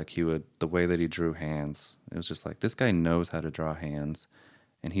work, like the way that he drew hands, it was just like this guy knows how to draw hands,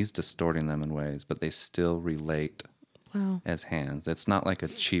 and he's distorting them in ways, but they still relate as hands. It's not like a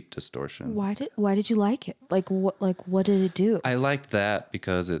cheap distortion. Why did you like it? Like what did it do? I liked that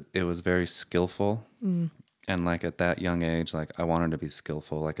because it was very skillful. And like at that young age, like I wanted to be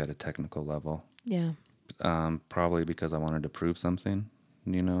skillful, like at a technical level. Yeah. Probably because I wanted to prove something,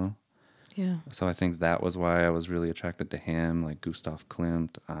 you know? Yeah. So I think that was why I was really attracted to him, like Gustav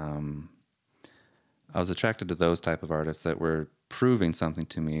Klimt. I was attracted to those type of artists that were proving something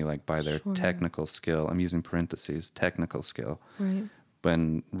to me, like by their technical skill. I'm using parentheses, technical skill. Right.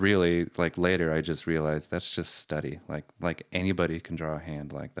 When really, like later, I just realized that's just study. Like anybody can draw a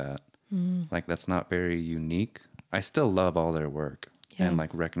hand like that. Like that's not very unique. I still love all their work and like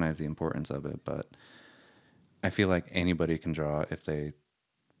recognize the importance of it, but I feel like anybody can draw if they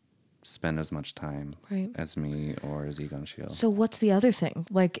spend as much time as me or as Egon Schiele. So what's the other thing?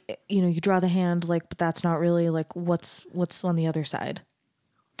 Like, you know, you draw the hand, like, but that's not really like what's on the other side?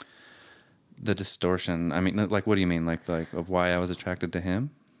 The distortion. I mean, like, what do you mean? Like of why I was attracted to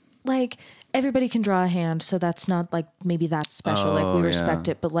him? Like everybody can draw a hand, so that's not like maybe that's special. Like we respect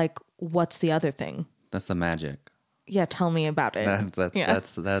it, but like, what's the other thing? That's the magic. Yeah, tell me about it.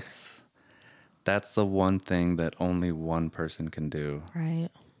 That's the one thing that only one person can do. Right.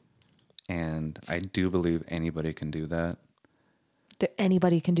 And I do believe anybody can do that.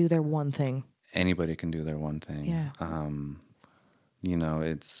 Anybody can do their one thing. Anybody can do their one thing. Yeah. You know,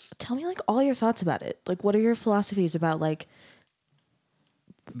 it's... Tell me like all your thoughts about it. Like what are your philosophies about like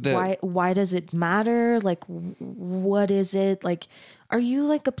why does it matter? Like what is it? Like are you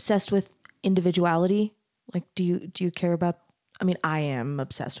like obsessed with individuality? Like do you care about, I mean, I am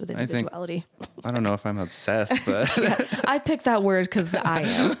obsessed with individuality. I don't know if I'm obsessed, but I picked that word because I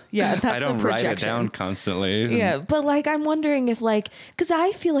am. Yeah, that's I don't a projection. write it down constantly. Yeah, but like I'm wondering if like, because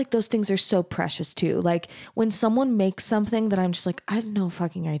I feel like those things are so precious too. Like when someone makes something that I'm just like, I have no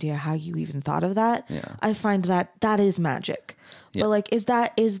fucking idea how you even thought of that. Yeah. I find that is magic. Yeah. But like, is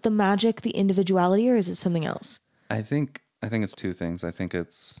the magic the individuality or is it something else? I think it's two things. I think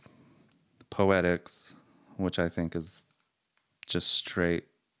it's poetics, which I think is just straight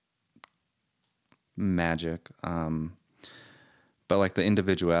magic. But like the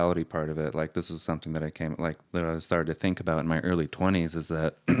individuality part of it, like this is something that I started to think about in my early 20s is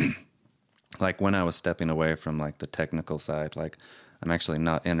that like when I was stepping away from like the technical side, like I'm actually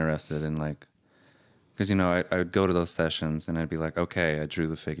not interested in like, because, you know, I would go to those sessions and I'd be like, okay, I drew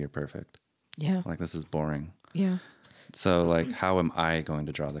the figure perfect. Yeah. Like this is boring. Yeah. So like, how am I going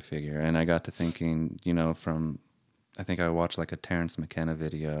to draw the figure? And I got to thinking, you know, I think I watched like a Terrence McKenna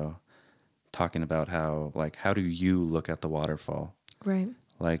video talking about how do you look at the waterfall? Right.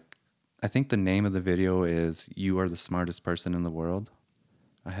 Like, I think the name of the video is You Are the Smartest Person in the World.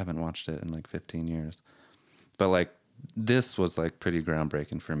 I haven't watched it in like 15 years. But like, this was like pretty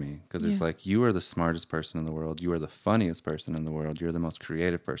groundbreaking for me because it's like, you are the smartest person in the world. You are the funniest person in the world. You're the most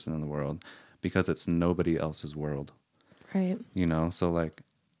creative person in the world because it's nobody else's world. Right. You know, so like,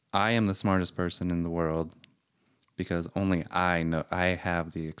 I am the smartest person in the world because only I know, I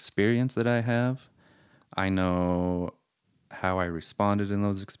have the experience that I have. I know how I responded in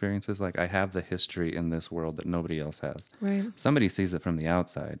those experiences. Like I have the history in this world that nobody else has. Right. Somebody sees it from the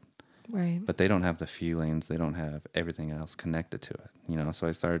outside. Right. but they don't have the feelings. They don't have everything else connected to it. So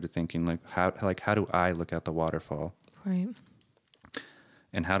I started thinking how do I look at the waterfall? Right.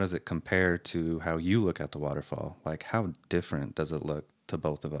 And how does it compare to how you look at the waterfall? Like, how different does it look to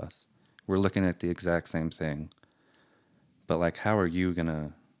both of us? We're looking at the exact same thing, but like, how are you going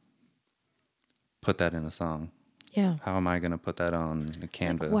to put that in a song? Yeah. How am I going to put that on a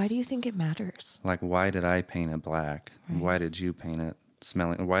canvas? Like, why do you think it matters? Like, why did I paint it black? Right. Why did you paint it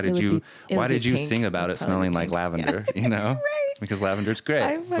smelling? Why did It you would be sing pink. about It'd it probably smelling be like pink. lavender? Yeah. Right. Because lavender's great.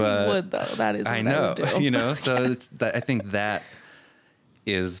 I fucking would though. That is what I know. I would do. So it's that. I think that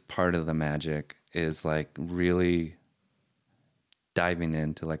is part of the magic, is like really diving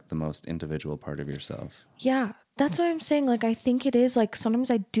into like the most individual part of yourself. Yeah, that's what I'm saying. Like, I think it is like, sometimes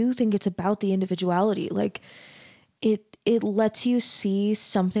I do think it's about the individuality. Like, it lets you see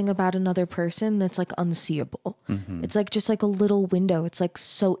something about another person that's like unseeable. Mm-hmm. It's like just like a little window. It's like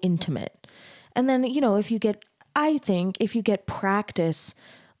so intimate. And then, I think if you get practice,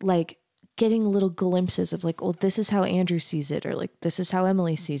 like getting little glimpses of like, oh, this is how Andrew sees it, or like, this is how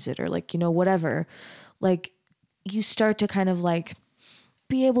Emily sees it, or like, whatever, like you start to kind of like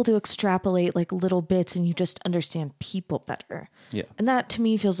be able to extrapolate like little bits, and you just understand people better. Yeah. And that to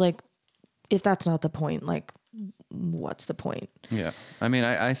me feels like, if that's not the point, like, what's the point? Yeah. I mean,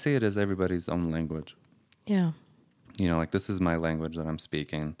 I see it as everybody's own language. Yeah. Like, this is my language that I'm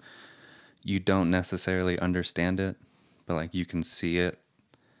speaking. You don't necessarily understand it, but like you can see it.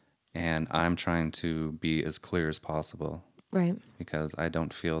 And I'm trying to be as clear as possible. Right. Because I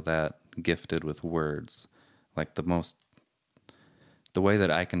don't feel that gifted with words. Like, the way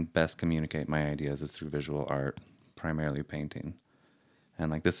that I can best communicate my ideas is through visual art, primarily painting. And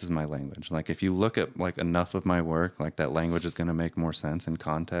like, this is my language. Like, if you look at like enough of my work, like that language is going to make more sense in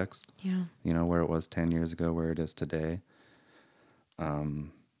context. Yeah. Where it was 10 years ago, where it is today.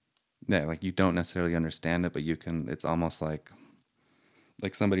 Yeah, like you don't necessarily understand it, but you can, it's almost like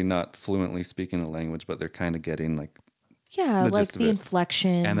somebody not fluently speaking the language, but they're kind of getting like, Yeah, the like gist of the it.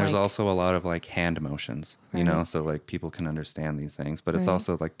 inflection. And there's like, also a lot of like hand motions, Right. so like people can understand these things, but it's Right.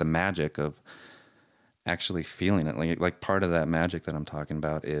 also like the magic of actually feeling it. Like part of that magic that I'm talking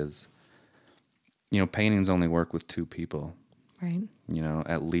about is, paintings only work with two people, Right.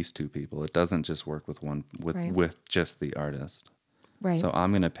 At least two people. It doesn't just work with one, Right. with just the artist. Right. So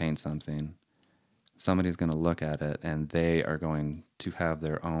I'm going to paint something. Somebody's going to look at it, and they are going to have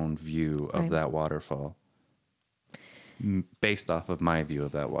their own view of Right. that waterfall based off of my view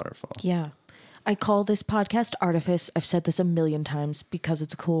of that waterfall. Yeah. I call this podcast Artifice. I've said this a million times because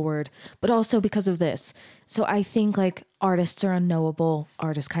it's a cool word, but also because of this. So I think like artists are unknowable,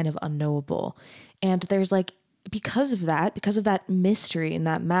 art is kind of unknowable. And there's like, because of that mystery and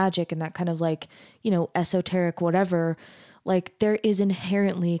that magic and that kind of like, esoteric whatever, like there is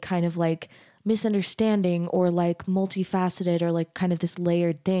inherently kind of like misunderstanding or like multifaceted or like kind of this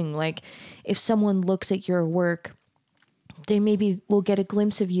layered thing. Like if someone looks at your work, they maybe will get a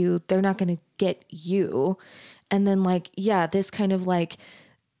glimpse of you. They're not going to get you. And then like, yeah, this kind of like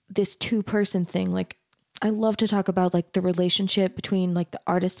this two-person thing. Like I love to talk about like the relationship between like the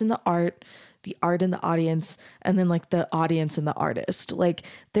artist and the art and the audience, and then like the audience and the artist. Like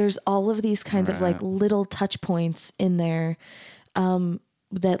there's all of these kinds of like little touch points in there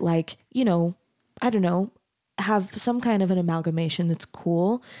that like, I don't know, have some kind of an amalgamation that's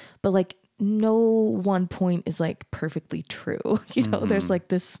cool, but like no one point is like perfectly true. There's like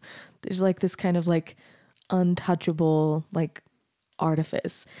this kind of like untouchable like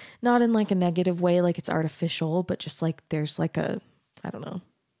artifice, not in like a negative way, like it's artificial, but just like there's like I don't know.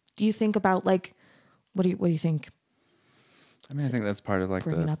 Do you think about like, what do you think? I mean, I think that's part of like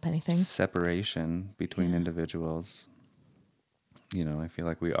Bringing the up anything? separation between individuals. I feel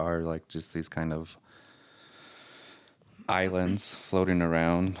like we are like just these kind of islands floating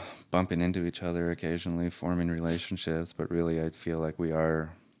around, bumping into each other occasionally, forming relationships, but really I feel like we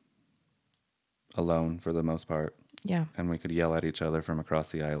are alone for the most part. Yeah. And we could yell at each other from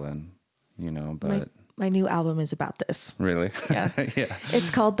across the island, but My new album is about this. really? Yeah. Yeah. It's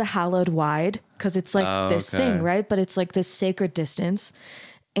called The Hallowed Wide because it's like this thing, right? But it's like this sacred distance.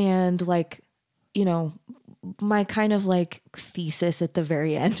 And like, my kind of like thesis at the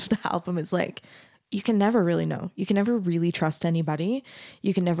very end of the album is like, you can never really know. You can never really trust anybody.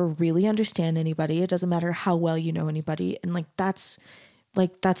 You can never really understand anybody. It doesn't matter how well you know anybody. And like, that's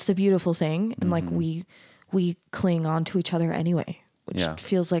the beautiful thing. And like, we cling on to each other anyway, which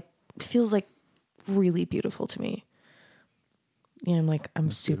feels like really beautiful to me. Yeah, I'm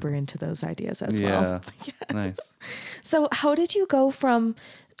that's super beautiful. Into those ideas as well. Yeah. Nice. So how did you go from,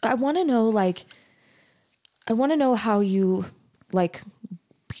 I want to know how you like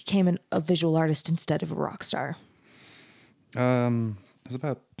became a visual artist instead of a rock star? It was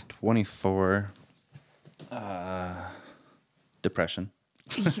about 24. Depression.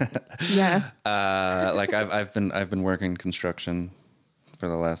 Yeah. Like I've been working construction for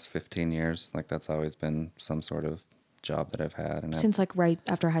the last 15 years. Like that's always been some sort of job that I've had. And Since like right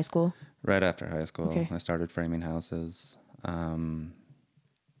after high school? right after high school, Okay. I started framing houses.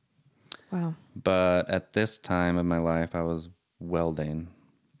 Wow. But at this time of my life, I was welding,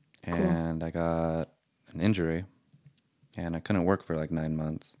 and I got an injury, and I couldn't work for like 9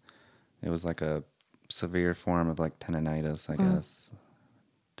 months. It was like a severe form of like tendonitis, I guess.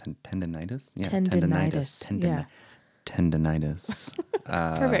 Tendonitis? Yeah, Tendinitis. Yeah. Tendonitis.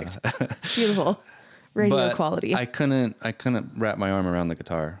 Perfect. Beautiful. Radio But quality. I couldn't wrap my arm around the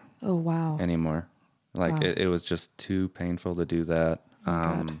guitar Oh, wow. anymore. Like Wow. it was just too painful to do that.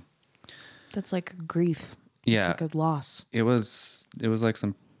 God. That's like grief. Yeah. It's like a loss. It was like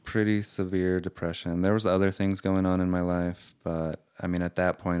some pretty severe depression. There was other things going on in my life, but I mean at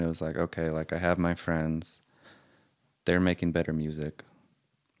that point it was like, okay, like I have my friends. They're making better music.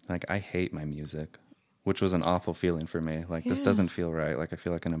 Like I hate my music, which was an awful feeling for me. Like this doesn't feel right. Like I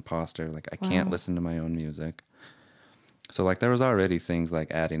feel like an imposter. Like I can't listen to my own music. So like there was already things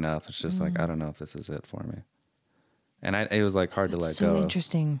like adding up. It's just like I don't know if this is it for me. And it was like hard to let So go of.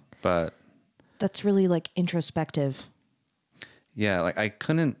 interesting. But That's really like introspective. yeah, like I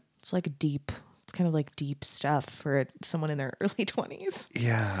couldn't. It's like deep. It's kind of like deep stuff for someone in their early 20s.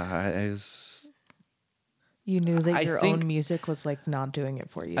 Yeah, I was. You knew that I your think- own music was like not doing it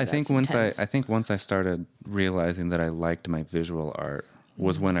for you. I think once I started realizing that I liked my visual art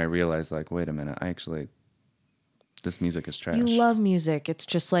was when I realized like, wait a minute, this music is trash. You love music. It's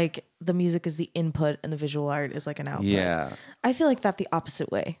just like the music is the input and the visual art is like an output. Yeah, I feel like that the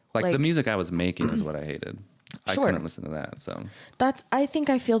opposite way. like the music I was making is what I hated. I Sure. couldn't listen to that. So I think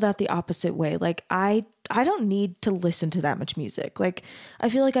I feel that the opposite way. Like I don't need to listen to that much music. Like I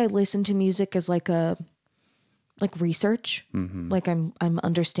feel like I listen to music as like research. Like I'm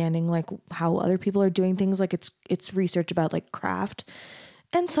understanding like how other people are doing things. Like it's research about like craft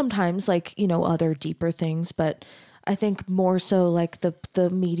and sometimes like, you know, other deeper things, but I think more so like the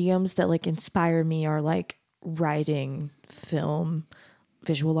mediums that like inspire me are like writing, film,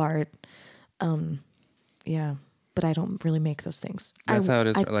 visual art. Yeah, but I don't really make those things. That's how it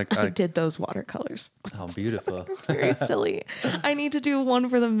is. I did those watercolors. how beautiful. Very silly. I need to do one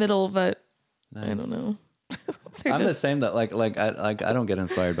for the middle, but I don't know. They're I'm the just same. That I don't get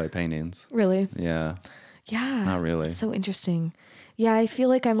inspired by paintings. really. Yeah, Yeah. Not really. It's so interesting. Yeah, I feel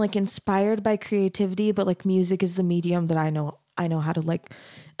like I'm like inspired by creativity, but like music is the medium that I know how to like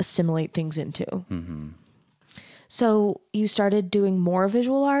assimilate things into. Mm-hmm. So you started doing more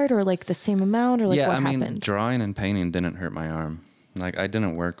visual art or like the same amount or like what happened? Drawing and painting didn't hurt my arm. Like I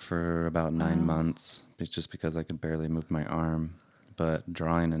didn't work for about 9 months just because I could barely move my arm. But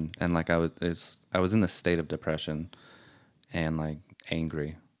drawing and like I was in the state of depression and like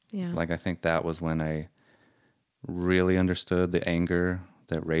angry. Yeah. Like I think that was when I really understood the anger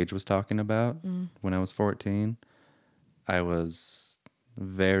that Rage was talking about when I was 14. I was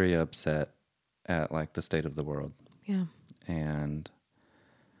very upset at like the state of the world. Yeah. And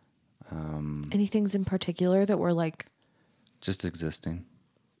Any things in particular that were like, just existing.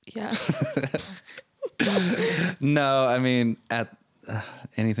 yeah. No, I mean at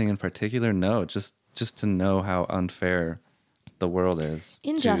anything in particular, no, just to know how unfair the world is.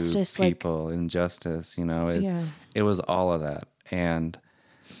 Injustice, to people, injustice, you know, Yeah. it was all of that. And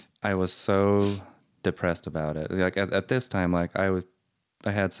I was so depressed about it. Like at this time, like I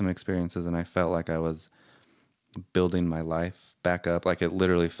had some experiences and I felt like I was building my life back up. Like it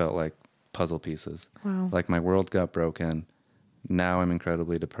literally felt like puzzle pieces. Wow. Like my world got broken. Now I'm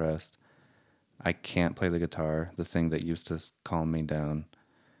incredibly depressed. I can't play the guitar, the thing that used to calm me down.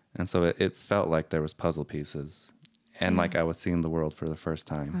 And so it felt like there was puzzle pieces and like I was seeing the world for the first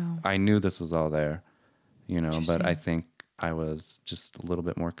time. Wow. I knew this was all there, you know, but I Interesting. think I was just a little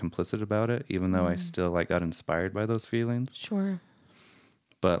bit more complicit about it, even though I still like got inspired by those feelings. Sure.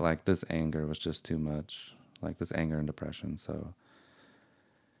 But like this anger was just too much, like this anger and depression. So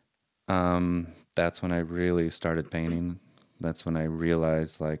that's when I really started painting. That's when I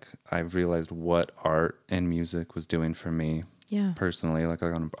realized what art and music was doing for me Yeah. personally, like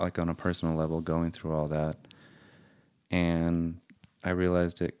on a personal level, going through all that. And I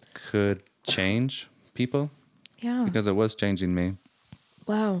realized it could change people Yeah. because it was changing me.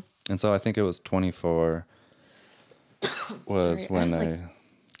 Wow. And so I think it was 24 was Sorry, when I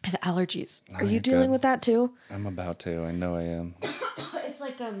have allergies. Are you you're dealing good. with that too? I'm about to. I know I am. It's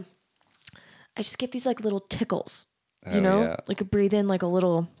like I just get these like little tickles You Oh, know, yeah. like breathe in like a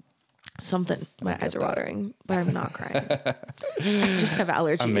little something. My get eyes are that. watering, but I'm not crying. I just have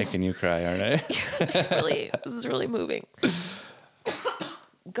allergies. I'm making you cry, aren't I? Really, this is really moving.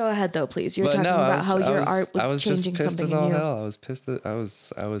 Go ahead though, please. You're But talking no, about how your art was I was changing just pissed something as in all you. hell. I was pissed. I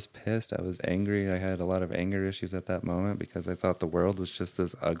was pissed. I was angry. I had a lot of anger issues at that moment because I thought the world was just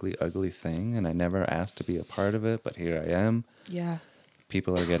this ugly, ugly thing, and I never asked to be a part of it. But here I am. Yeah.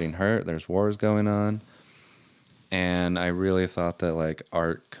 People are getting hurt. There's wars going on, and I really thought that like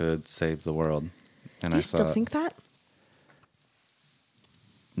art could save the world. And Do you I still thought think that?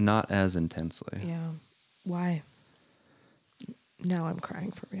 not as intensely. Yeah. Why? Now I'm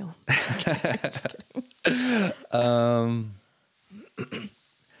crying for real. Just kidding. Just kidding.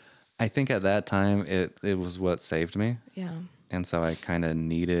 I think at that time it was what saved me. Yeah. And so I kind of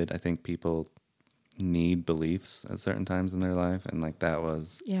needed, I think people need beliefs at certain times in their life. And like that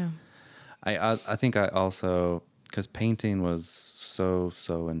was, Yeah. I think I also, because painting was so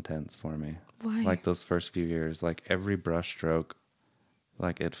intense for me. Why? Like those first few years, like every brush stroke,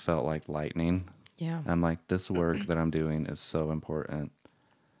 like it felt like lightning. Yeah. I'm like, this work that I'm doing is so important.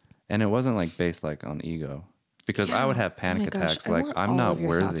 And it wasn't like based like on ego. Because I would Yeah. have Oh panic my gosh, attacks I like want I'm all not of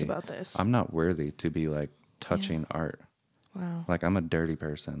your thoughts worthy. about this. I'm not worthy to be like touching art. Wow. Like I'm a dirty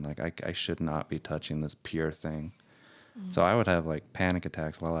person. Like I should not be touching this pure thing. So I would have like panic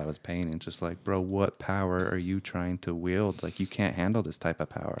attacks while I was painting, just like, bro, what power are you trying to wield? Like you can't handle this type of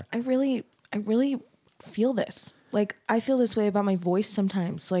power. I really feel this. Like I feel this way about my voice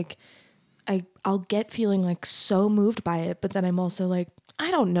sometimes. Like I'll get feeling like so moved by it, but then I'm also like,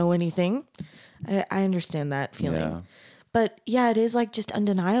 I don't know anything. I understand that feeling. Yeah. But yeah, it is like just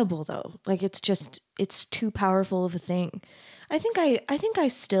undeniable though. Like it's too powerful of a thing. I think I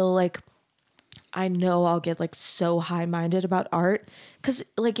still like, I know I'll get like so high minded about art because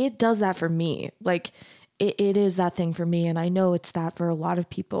like it does that for me. Like it is that thing for me. And I know it's that for a lot of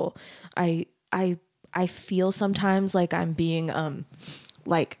people. I feel sometimes like I'm being,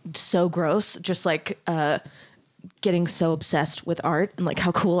 like so gross, just like, getting so obsessed with art and like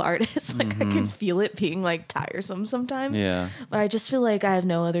how cool art is. Like I can feel it being like tiresome sometimes. Yeah. But I just feel like I have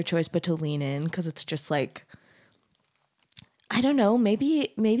no other choice but to lean in because it's just like, I don't know, maybe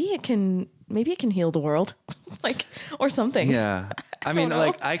it can heal the world. Like or something. Yeah. I mean, don't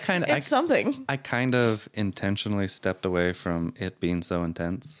like know. I kind It's something. I kind of intentionally stepped away from it being so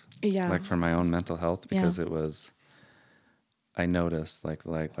intense. Yeah. Like for my own mental health because Yeah. it was I noticed like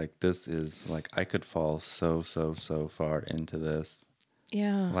this is like I could fall so far into this.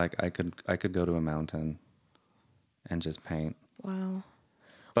 Yeah. Like I could go to a mountain and just paint. Wow.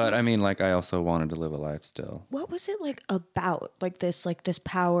 But I mean like I also wanted to live a life still. What was it like about like this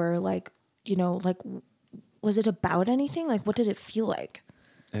power, like, you know, like was it about anything? Like what did it feel like?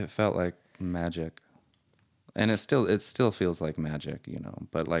 It felt like magic. And it still feels like magic, you know.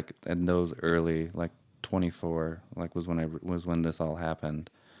 But like in those early like 24 like was when this all happened.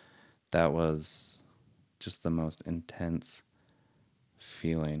 That was just the most intense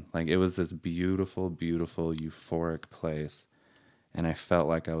feeling. Like it was this beautiful euphoric place and I felt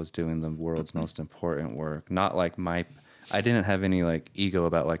like I was doing the world's most important work. Not like I didn't have any like ego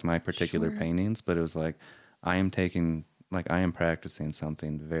about like my particular Sure. paintings, but it was like I am practicing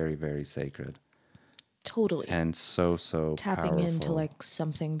something very, very sacred Totally. and so Tapping powerful. into like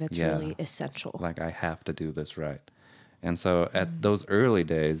something that's Yeah. really essential. Like I have to do this right. And so at those early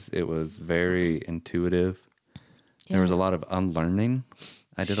days, it was very intuitive. There was a lot of unlearning.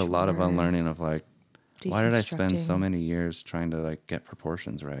 I did a lot of Sure. unlearning of like, why did I spend so Deconstructing. many years trying to like get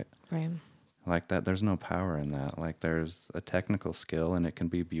proportions right? Right. Like that, there's no power in that. Like there's a technical skill and it can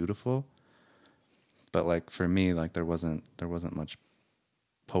be beautiful. But like for me, like there wasn't much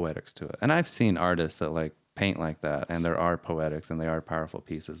poetics to it. And I've seen artists that like paint like that and there are poetics and they are powerful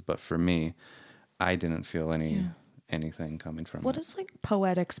pieces. But for me, I didn't feel anything coming from What it. does like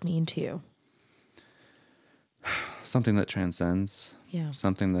poetics mean to you? Something that transcends. Yeah.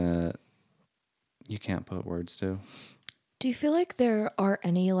 Something that you can't put words to. Do you feel like there are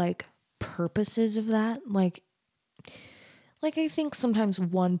any like purposes of that? Like I think sometimes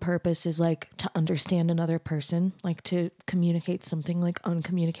one purpose is like to understand another person, like to communicate something like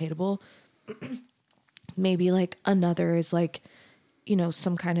uncommunicatable. Maybe like another is like, you know,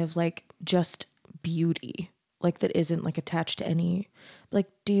 some kind of like just beauty, like that isn't like attached to any, like,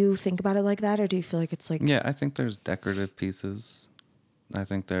 do you think about it like that? Or do you feel like it's like, Yeah, I think there's decorative pieces. I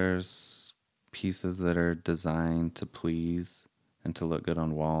think there's pieces that are designed to please and to look good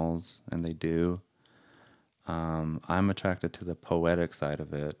on walls, and they do. I'm attracted to the poetic side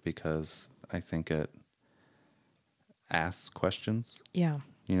of it because I think it asks questions. yeah,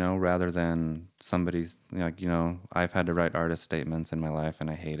 you know, rather than somebody's, like, you know, I've had to write artist statements in my life and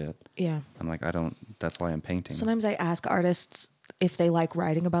I hate it. Yeah. I'm like, I don't, that's why I'm painting. Sometimes I ask artists if they like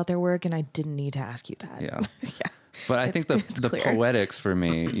writing about their work, and I didn't need to ask you that. Yeah. Yeah. But I think the clear. poetics for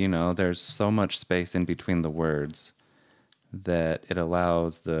me, you know, there's so much space in between the words that it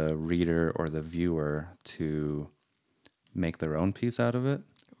allows the reader or the viewer to make their own piece out of it,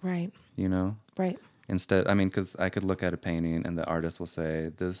 Right. you know? Right. Instead, I mean, because I could look at a painting and the artist will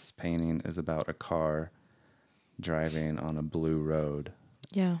say, this painting is about a car driving on a blue road.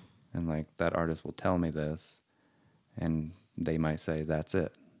 Yeah. And like that artist will tell me this, and they might say, that's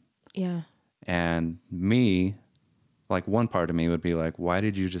it. Yeah. And me, like one part of me would be like, why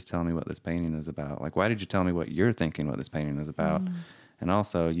did you just tell me what this painting is about? Like, why did you tell me what you're thinking what this painting is about? And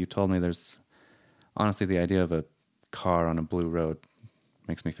also, you told me there's, honestly, the idea of a car on a blue road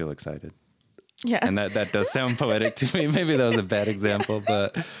makes me feel excited. Yeah. And that does sound poetic to me. Maybe that was a bad example,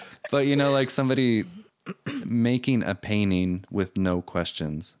 but you know, like somebody making a painting with no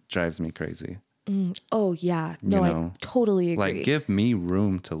questions drives me crazy. Oh yeah. No, You know, I totally agree. Like, give me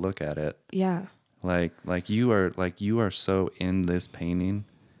room to look at it. Yeah. Like you are so in this painting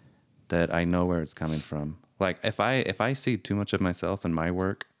that I know where it's coming from. Like if I see too much of myself in my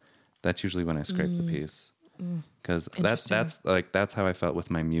work, that's usually when I scrape the piece. Because that's how I felt with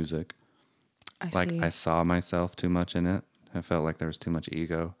my music. I Like see. I saw myself too much in it. I felt like there was too much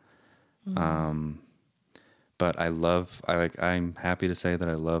ego. But I'm happy to say that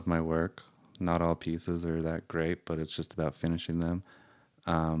I love my work. Not all pieces are that great, but it's just about finishing them.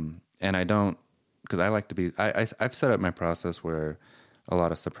 And I don't, because I like to be, I've set up my process where a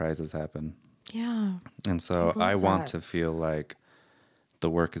lot of surprises happen. Yeah. And so I I love want that. to feel like the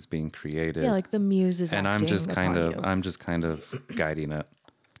work is being created. Yeah, like the muse is and acting upon you. I'm just kind of guiding it.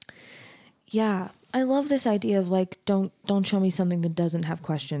 Yeah. I love this idea of like don't show me something that doesn't have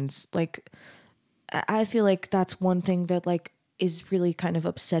questions. Like I feel like that's one thing that like is really kind of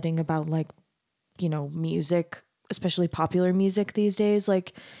upsetting about like, you know, music, especially popular music these days.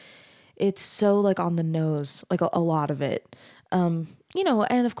 Like it's so like on the nose, like a lot of it. You know,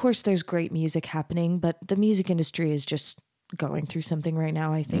 and of course there's great music happening, but the music industry is just going through something right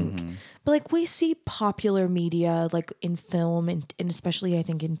now, I think. But like we see popular media like in film and especially I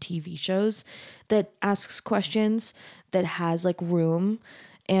think in TV shows that asks questions, that has like room.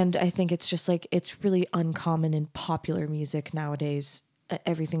 And I think it's just like it's really uncommon in popular music nowadays.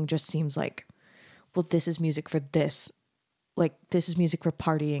 Everything just seems like, well, this is music for this. Like this is music for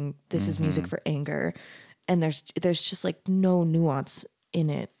partying. This is music for anger. And there's just like no nuance in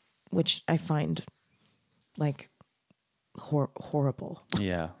it, which I find like horrible.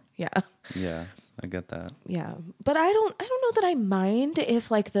 Yeah. Yeah. Yeah. I get that. Yeah. But I don't know that I mind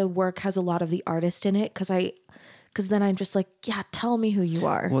if like the work has a lot of the artist in it, because then I'm just like, yeah, tell me who you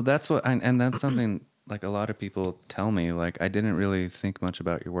are. Well, that's what, and that's something like a lot of people tell me, like, I didn't really think much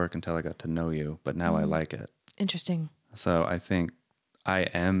about your work until I got to know you, but now I like it. Interesting. So I think I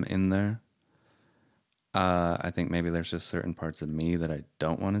am in there. I think maybe there's just certain parts of me that I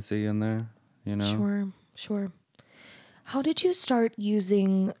don't want to see in there, you know? Sure. How did you start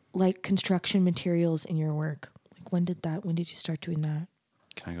using like construction materials in your work? Like when did you start doing that?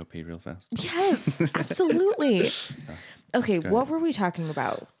 Can I go pee real fast? Yes, absolutely. Okay, great. what were we talking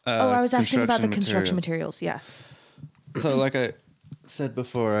about? I was asking about the construction materials. Yeah. So like I said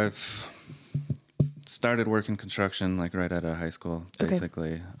before, I've started working construction like right out of high school,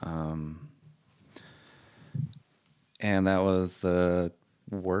 basically. And that was the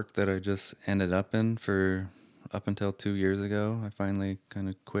work that I just ended up in for up until 2 years ago. I finally kind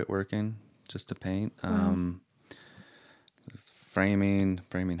of quit working just to paint. Just framing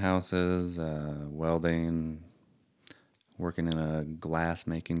houses, welding, working in a glass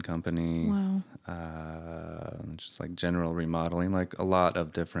making company. Wow. Just like general remodeling, like a lot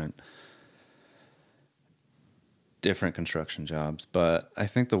of different construction jobs. But I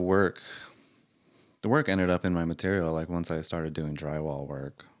think the work ended up in my material. Like once I started doing drywall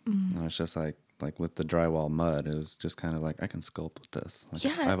work, and it's just like with the drywall mud, it was just kind of like I can sculpt with this. Like,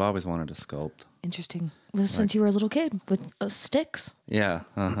 Yeah. I've always wanted to sculpt. Interesting. Well, since you were a little kid with sticks. Yeah.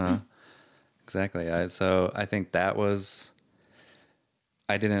 Exactly. So I think that was.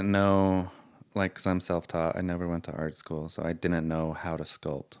 I didn't know, like, because I'm self-taught. I never went to art school, so I didn't know how to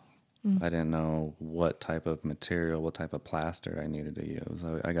sculpt. I didn't know what type of material, what type of plaster I needed to use.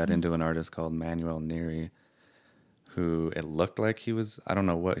 I got into an artist called Manuel Neri, who it looked like he was, I don't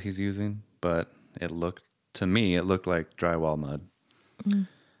know what he's using, but to me, it looked like drywall mud.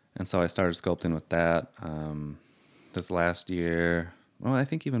 And so I started sculpting with that. This last year, well, I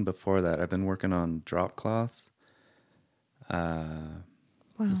think even before that, I've been working on drop cloths.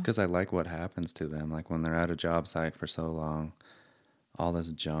 What Wow. It's because I like what happens to them. Like when they're at a job site for so long, all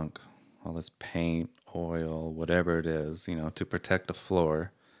this junk, all this paint, oil, whatever it is, to protect a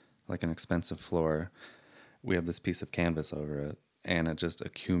floor, like an expensive floor, we have this piece of canvas over it, and it just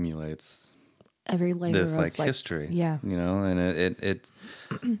accumulates Every layer this of like history. Yeah. And it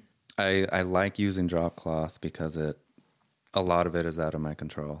I like using drop cloth because a lot of it is out of my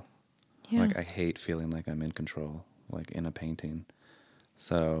control. Yeah. Like I hate feeling like I'm in control, like in a painting.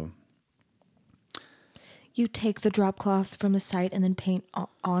 So You take the drop cloth from the site and then paint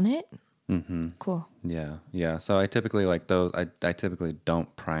on it? mm-hmm. Cool. Yeah. So I typically like those. I typically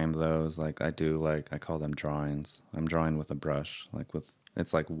don't prime those. Like I do, I call them drawings. I'm drawing with a brush,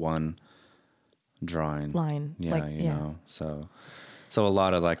 it's like one drawing Line. Yeah, So a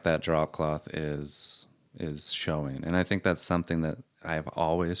lot of like that drop cloth is showing, and I think that's something that I've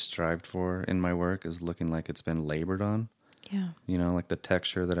always strived for in my work, is looking like it's been labored on. Yeah. Like the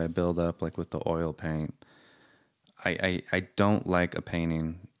texture that I build up, like with the oil paint. I don't like a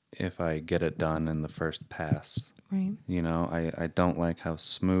painting if I get it done in the first pass. Right. I don't like how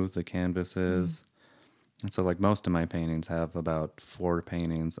smooth the canvas is. And so like most of my paintings have about 4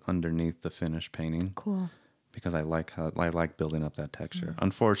 paintings underneath the finished painting. Cool. Because I like building up that texture.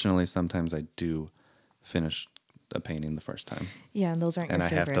 Unfortunately, sometimes I do finish a painting the first time. Yeah, and those aren't and your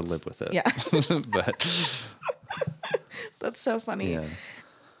favorites. And I have to live with it. Yeah. But that's so funny. Yeah.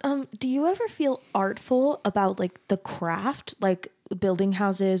 Do you ever feel artful about like the craft, like building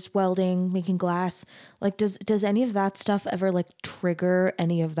houses, welding, making glass? Like does any of that stuff ever like trigger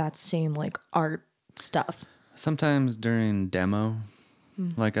any of that same like art stuff? Sometimes during demo,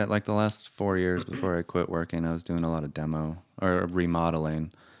 like the last 4 years before I quit working, I was doing a lot of demo or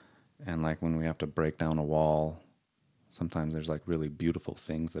remodeling, and like when we have to break down a wall, sometimes there's like really beautiful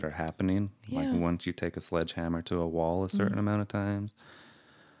things that are happening. Yeah. Like once you take a sledgehammer to a wall a certain amount of times.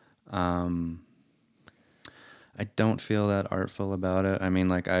 I don't feel that artful about it. I mean,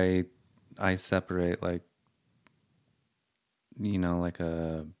 like I separate like, like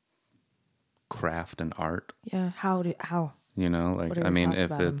a craft and art. Yeah. How? Like, What are I your mean, thoughts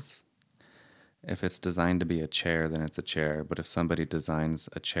about 'em? if it's designed to be a chair, then it's a chair. But if somebody designs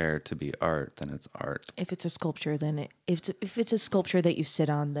a chair to be art, then it's art. If it's a sculpture, then if it's a sculpture that you sit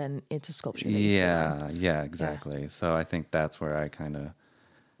on, then it's a sculpture that you sit on. Yeah, exactly. Yeah. So I think that's where I kind of...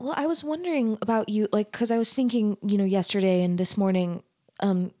 Well, I was wondering about you, like, because I was thinking, yesterday and this morning,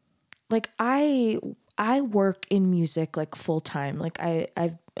 like I work in music like full time. Like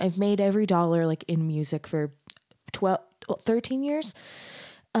I've made every dollar like in music for 13 years.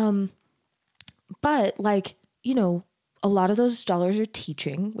 But like, a lot of those dollars are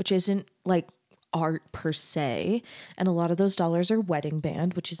teaching, which isn't like art per se, and a lot of those dollars are wedding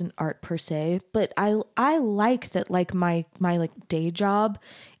band, which isn't art per se. But I like that, like my like day job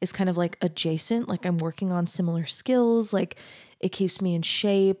is kind of like adjacent, like I'm working on similar skills, like it keeps me in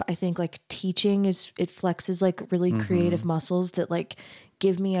shape. I think like teaching it flexes like really creative muscles that like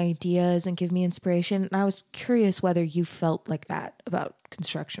give me ideas and give me inspiration. And I was curious whether you felt like that about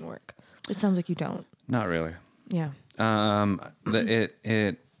construction work. It sounds like you don't. Not really. Yeah.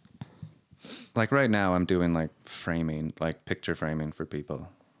 It like right now I'm doing like framing, like picture framing for people,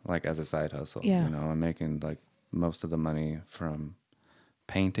 like as a side hustle. Yeah. I'm making like most of the money from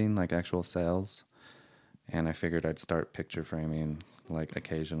painting, like actual sales. And I figured I'd start picture framing like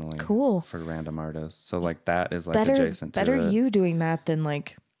occasionally. Cool. For random artists. So like that is like better, adjacent to it. Better you doing that than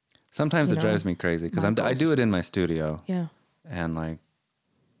like... Sometimes it drives me crazy because I do it in my studio. Yeah. And like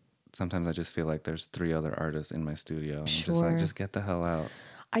sometimes I just feel like there's 3 other artists in my studio. And Sure. I'm just like, just get the hell out.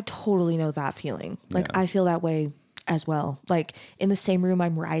 I totally know that feeling. Like Yeah. I feel that way as well. Like in the same room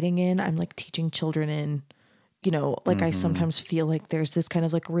I'm writing in, I'm like teaching children in, like I sometimes feel like there's this kind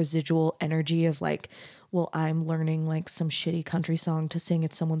of like residual energy of like, well, I'm learning like some shitty country song to sing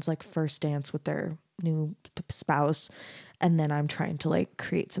at someone's like first dance with their new spouse. And then I'm trying to like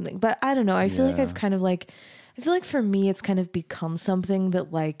create something, but I don't know. I feel like I've kind of like, I feel like for me, it's kind of become something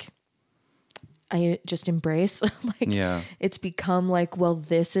that like, I just embrace. Like, Yeah. It's become like, well,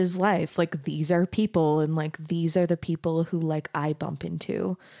 this is life. Like these are people, and like these are the people who like I bump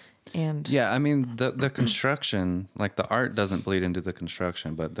into. And yeah, I mean the construction, like the art doesn't bleed into the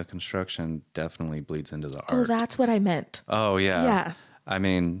construction, but the construction definitely bleeds into the art. oh, that's what I meant. Oh yeah. Yeah. I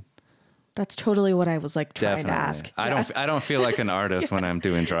mean, That's totally what I was like trying definitely. to ask. I don't feel like an artist when I'm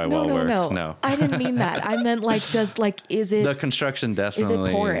doing drywall work. No. I didn't mean that. I meant like, is it The construction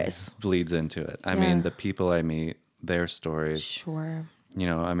definitely porous? bleeds into it. I Yeah. mean, the people I meet, their stories, Sure.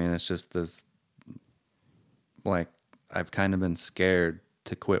 I mean, it's just this, like, I've kind of been scared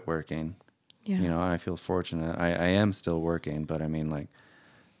to quit working. Yeah. I feel fortunate. I am still working, but I mean, like,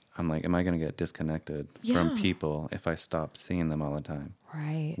 I'm like, am I going to get disconnected from people if I stop seeing them all the time?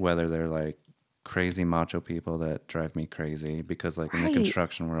 Right. Whether they're like crazy macho people that drive me crazy, because like in the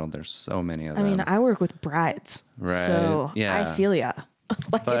construction world, there's so many of them. I mean, I work with brides, Right. so Yeah. I feel ya.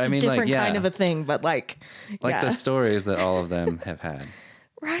 Like, But it's I mean, a different like, kind of a thing, but like the stories that all of them have had.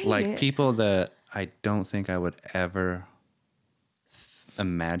 Right. Like people that I don't think I would ever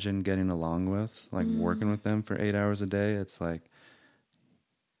imagine getting along with, like working with them for 8 hours a day. It's like,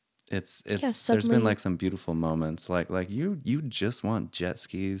 it's there's been like some beautiful moments. Like you just want jet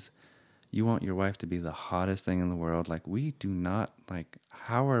skis. You want your wife to be the hottest thing in the world. Like, we do not, like,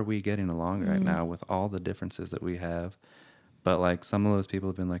 how are we getting along right now with all the differences that we have? But like some of those people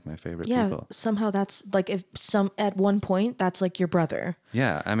have been like my favorite people. Somehow that's like, if some at one point that's like your brother.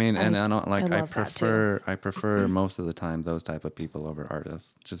 Yeah, I mean, and I don't like, I prefer prefer most of the time those type of people over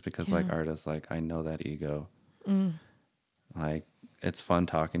artists, just because like artists, like I know that ego. Like, it's fun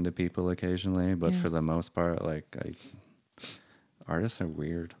talking to people occasionally, but for the most part, like artists are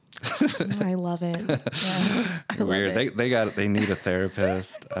weird. I love it. Yeah, I weird. love it. They need a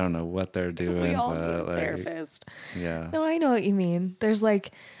therapist. I don't know what they're doing. We all but need a like, therapist. Yeah. No, I know what you mean. There's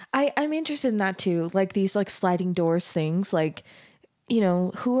like, I'm interested in that too. Like these like sliding doors things, like, you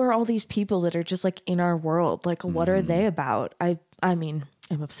know, who are all these people that are just like in our world? Like, what are they about? I mean,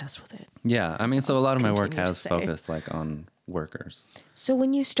 I'm obsessed with it. Yeah. I mean, so a lot of my work has focused like on workers. So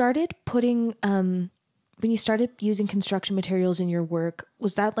when you started putting, when you started using construction materials in your work,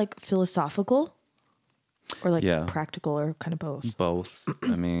 was that like philosophical or like practical, or kind of both? Both.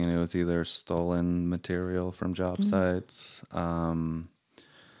 I mean, it was either stolen material from job sites,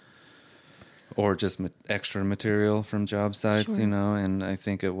 or just extra material from job sites, you know. And I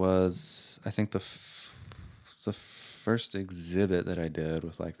think the first exhibit that I did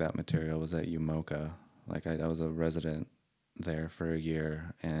with like that material was at UMOCA. Like I was a resident there for a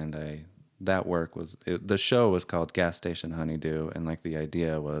year, and the show was called Gas Station Honeydew, and like the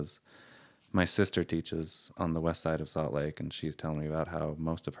idea was, my sister teaches on the west side of Salt Lake, and she's telling me about how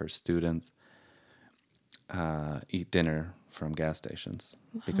most of her students eat dinner from gas stations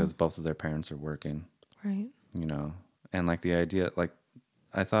because both of their parents are working. Right. You know, and like the idea, like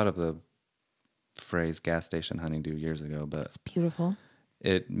I thought of the phrase gas station honeydew years ago, but it's beautiful.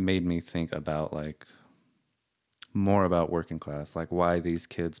 It made me think about like more about working class, like why these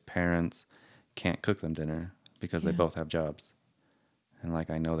kids' parents can't cook them dinner because they both have jobs. And like,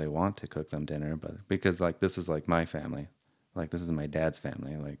 I know they want to cook them dinner, but because like, this is like my family, like this is my dad's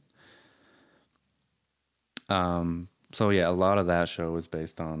family. Like, so yeah, a lot of that show was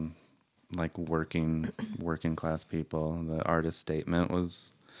based on like working class people. The artist statement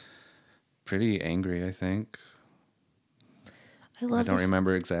was pretty angry, I think. I don't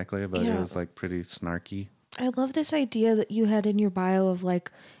remember exactly, but it was like pretty snarky. I love this idea that you had in your bio of like,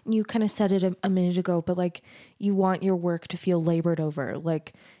 you kind of said it a minute ago, but like you want your work to feel labored over,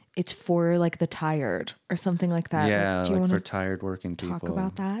 like it's for like the tired or something like that. Yeah, like, do you like want for tired working people. Talk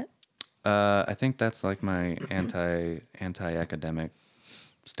about that? I think that's like my anti-academic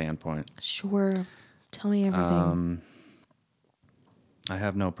standpoint. Sure. Tell me everything. I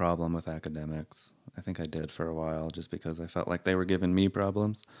have no problem with academics. I think I did for a while just because I felt like they were giving me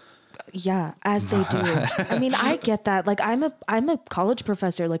problems. Yeah, as they do. I mean, I get that. Like, I'm a college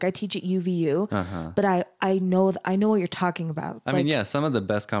professor. Like, I teach at UVU, but I know what you're talking about. I mean, yeah, some of the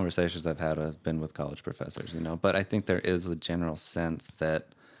best conversations I've had have been with college professors, you know. But I think there is a general sense that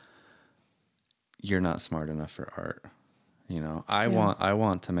you're not smart enough for art. You know, I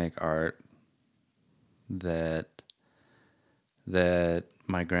want to make art that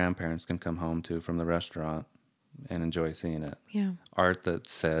my grandparents can come home to from the restaurant and enjoy seeing it. Yeah. Art that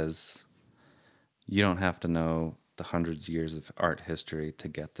says you don't have to know the hundreds of years of art history to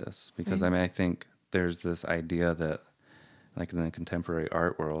get this. Because I mean, I think there's this idea that like in the contemporary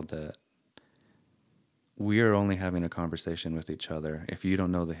art world that we are only having a conversation with each other. If you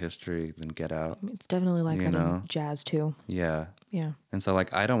don't know the history, then get out. It's definitely like that in jazz too. Yeah. Yeah. And so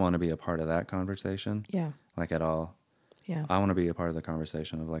like, I don't want to be a part of that conversation. Yeah. Like at all. Yeah. I want to be a part of the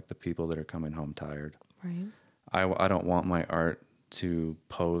conversation of like the people that are coming home tired. Right. I don't want my art to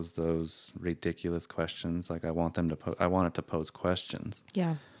pose those ridiculous questions. Like I want it to pose questions.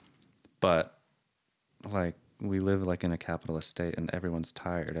 Yeah. But like we live like in a capitalist state and everyone's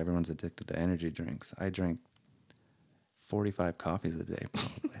tired. Everyone's addicted to energy drinks. I drink 45 coffees a day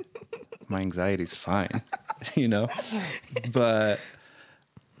probably. My anxiety's fine, you know? But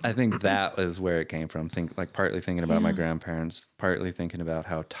I think that is where it came from. Partly thinking about my grandparents, partly thinking about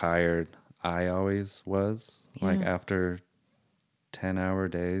how tired I always was. Yeah. Like after 10-hour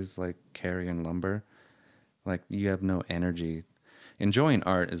days, like carrying lumber, like you have no energy. enjoying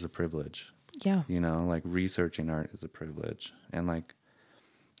art is a privilege. Yeah. You know, like researching art is a privilege. And like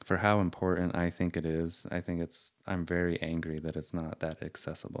for how important I think it is, I'm very angry that it's not that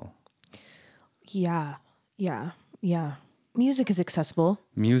accessible. Yeah. Yeah. Yeah. Music is accessible.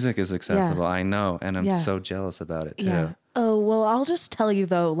 Music is accessible, Yeah. I know, and I'm Yeah. so jealous about it too. Yeah. Oh, well, I'll just tell you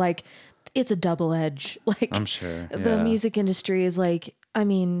though, like, it's a double edge. Like, I'm sure. the Yeah. music industry is like, I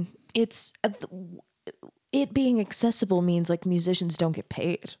mean, it being accessible means like musicians don't get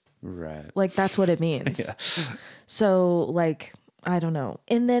paid. Right. Like, that's what it means. Yeah. So, like, I don't know.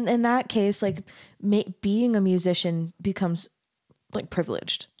 And then in that case, like, being a musician becomes like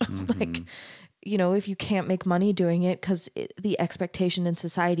privileged. Like, you know, if you can't make money doing it because the expectation in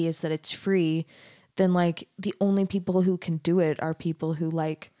society is that it's free, then like the only people who can do it are people who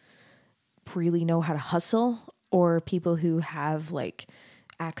like really know how to hustle, or people who have like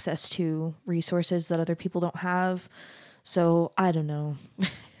access to resources that other people don't have. So I don't know.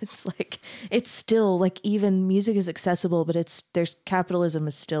 It's like, it's still like, even music is accessible, but there's capitalism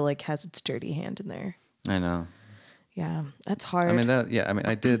is still like has its dirty hand in there. I know. Yeah, that's hard. I mean,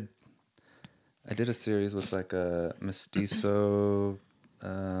 I did a series with like a Mestizo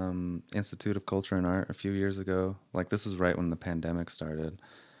Institute of Culture and Art a few years ago. Like, this is right when the pandemic started.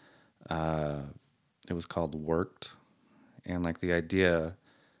 It was called Worked. And like the idea,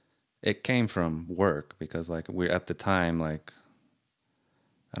 it came from work because like we at the time, like,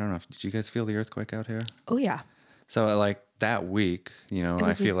 I don't know, did you guys feel the earthquake out here? Oh yeah. So like that week, you know, It I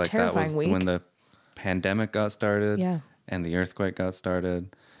was a feel like that was terrifying week. when the pandemic got started. Yeah. And the earthquake got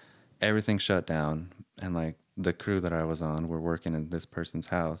started. Everything shut down. And like the crew that I was on were working in this person's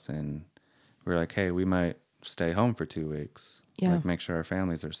house, and we were like, hey, we might stay home for 2 weeks. Yeah. Like, make sure our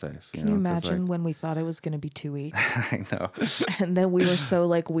families are safe. Can you 'Cause, imagine like, when we thought it was going to be 2 weeks? I know. And then we were so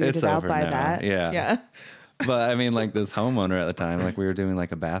like weirded It's out over by now. that. Yeah. Yeah. But I mean, like, this homeowner at the time, like, we were doing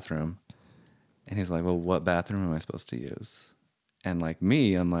like a bathroom, and he's like, well, what bathroom am I supposed to use? And like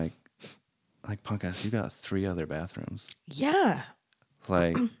me, I'm like punk ass, you got 3 other bathrooms. Yeah.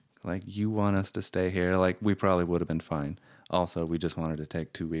 Like you want us to stay here? Like, we probably would have been fine. Also, we just wanted to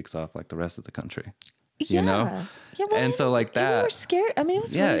take 2 weeks off like the rest of the country. Yeah. You know? Yeah. Well, And so, like, we that- were scared. I mean, it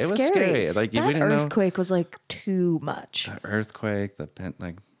was Yeah, really it was scary. Like, we that didn't know- earthquake was like too much. The earthquake,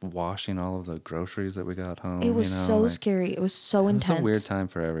 like washing all of the groceries that we got home. It was you know, so like, scary. It was so It intense. was a weird time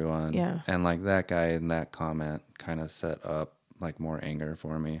for everyone. Yeah. And like that guy in that comment kind of set up like more anger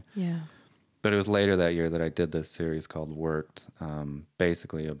for me. Yeah. But it was later that year that I did this series called Worked,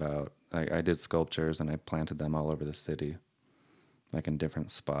 basically about, I did sculptures and I planted them all over the city, like in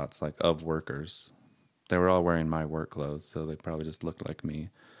different spots, like of workers. They were all wearing my work clothes, so they probably just looked like me.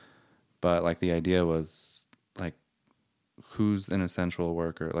 But like the idea was like, who's an essential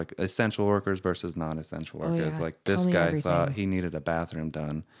worker? Like essential workers versus non-essential Oh, workers. yeah. Like Tell this me guy everything. thought he needed a bathroom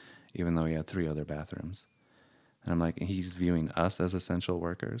done, even though he had 3 other bathrooms. And I'm like, he's viewing us as essential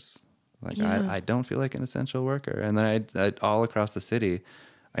workers. Like, Yeah. I don't feel like an essential worker. And then I'd all across the city,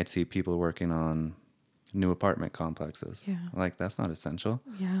 I'd see people working on new apartment complexes. Yeah. Like, that's not essential.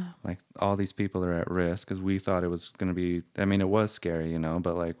 Yeah. Like, all these people are at risk because we thought it was going to be, I mean, it was scary, you know,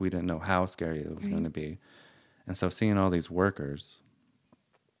 but like we didn't know how scary it was going to be. And so seeing all these workers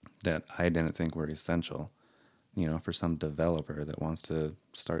that I didn't think were essential, you know, for some developer that wants to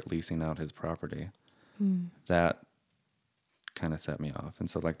start leasing out his property, that kind of set me off. And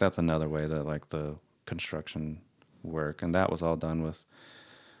so like that's another way that like the construction work, and that was all done with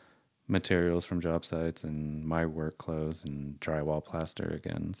materials from job sites and my work clothes and drywall plaster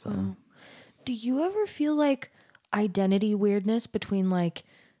again. So Do you ever feel like identity weirdness between like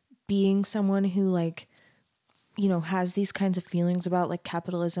being someone who like, you know, has these kinds of feelings about like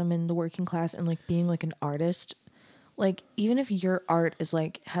capitalism and the working class, and like being like an artist? Like, even if your art is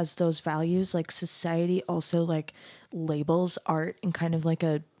like has those values, like society also like labels art in kind of like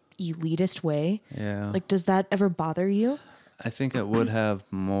a elitist way. yeah, Like, does that ever bother you? I think it would have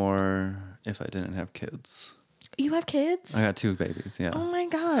more if I didn't have kids. You have kids? I got 2 babies, yeah. Oh my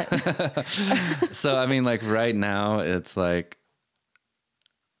God. So, I mean, like right now, it's like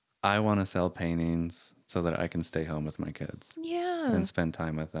I want to sell paintings so that I can stay home with my kids Yeah. and spend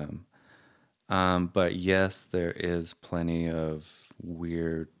time with them. But yes, there is plenty of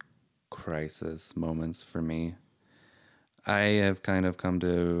weird crisis moments for me. I have kind of come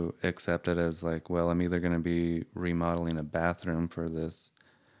to accept it as like, well, I'm either going to be remodeling a bathroom for this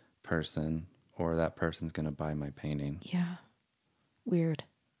person or that person's going to buy my painting. Yeah. Weird.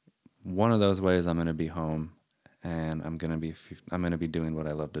 One of those ways I'm going to be home and I'm going to be doing what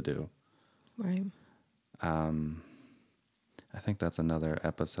I love to do. Right. I think that's another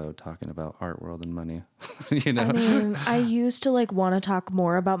episode talking about art world and money. You know? I mean, I used to like want to talk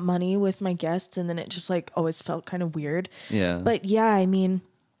more about money with my guests, and then it just like always felt kind of weird. Yeah. But yeah, I mean,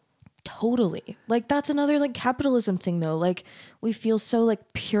 totally. Like that's another like capitalism thing though. Like we feel so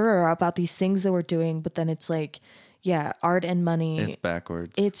like pure about these things that we're doing, but then it's like, yeah, art and money. It's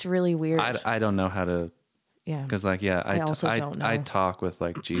backwards. It's really weird. I don't know how to, yeah. because like, yeah, I also don't know. I talk with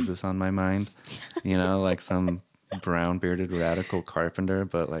like Jesus on my mind, you know, like some brown bearded radical carpenter.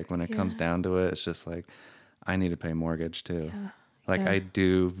 But like when it comes down to it, it's just like, I need to pay mortgage too. Yeah. Like Yeah. I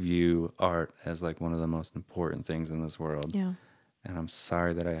do view art as like one of the most important things in this world. Yeah. And I'm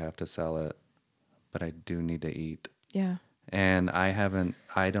sorry that I have to sell it, but I do need to eat. Yeah. And I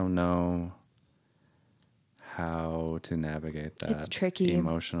don't know how to navigate that. It's tricky.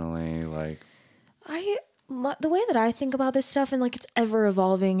 Emotionally, like. The way that I think about this stuff, and like it's ever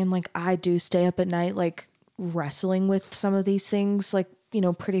evolving, and like I do stay up at night like wrestling with some of these things, like, you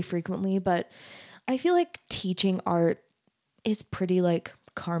know, pretty frequently, but I feel like teaching art is pretty like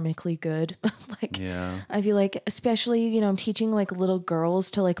karmically good. Like, Yeah. I feel like, especially, you know, I'm teaching like little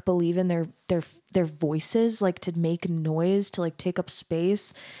girls to like believe in their voices, like to make noise, to like take up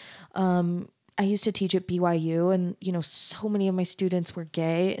space. I used to teach at BYU, and you know, so many of my students were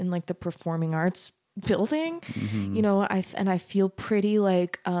gay in like the performing arts building. You know, I feel pretty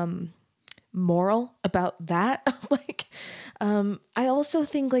like moral about that. Like I also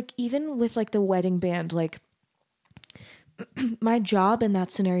think like even with like the wedding band, like my job in that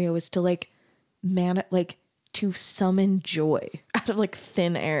scenario is to like to summon joy out of like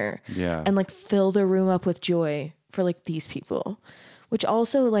thin air. Yeah. And like fill the room up with joy for like these people, which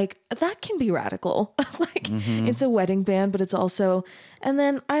also like that can be radical. Like it's a wedding band, but it's also, and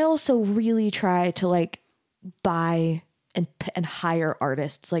then I also really try to like buy and hire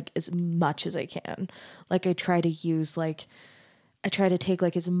artists like as much as I can. Like I try to take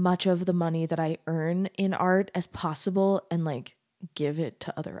like as much of the money that I earn in art as possible and like give it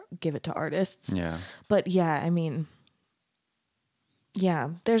to artists. Yeah. But yeah, I mean, yeah,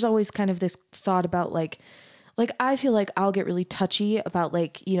 there's always kind of this thought about like I feel like I'll get really touchy about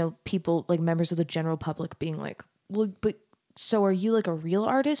like, you know, people like members of the general public being like, well, but so are you like a real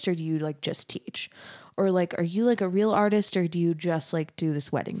artist or do you like just teach? Or like, are you like a real artist or do you just like do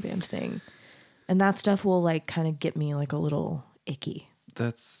this wedding band thing? And that stuff will like kind of get me like a little icky.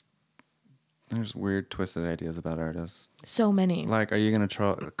 There's weird twisted ideas about artists. So many. Like, are you going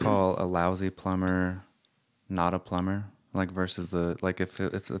to call a lousy plumber not a plumber? Like versus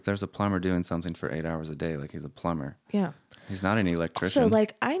if there's a plumber doing something for 8 hours a day, like he's a plumber. Yeah. He's not an electrician. So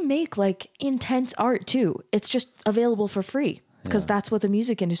like I make like intense art too. It's just available for free because that's what the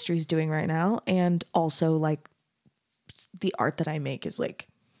music industry is doing right now. And also like the art that I make is like,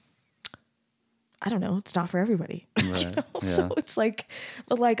 I don't know, it's not for everybody. Right. You know? Yeah. So it's like,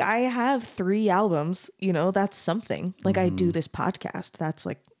 but like I have 3 albums, you know, that's something. Like I do this podcast. That's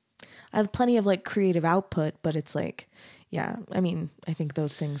like, I have plenty of like creative output, but it's like, yeah, I mean, I think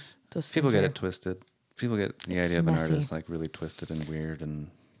those things People get it twisted. People get the idea of messy. an artist like really twisted and weird, and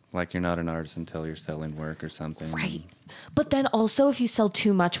like you're not an artist until you're selling work or something. Right. But then also if you sell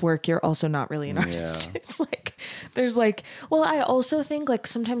too much work, you're also not really an artist. Yeah. It's like, there's like, well, I also think like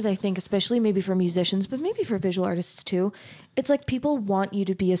sometimes I think, especially maybe for musicians, but maybe for visual artists too, it's like people want you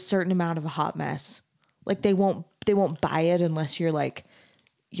to be a certain amount of a hot mess. Like they won't buy it unless you're like,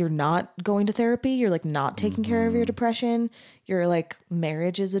 you're not going to therapy. You're like not taking care of your depression. Your like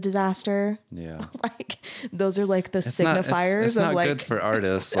marriage is a disaster. Yeah. Like those are like the It's signifiers it's of not like good for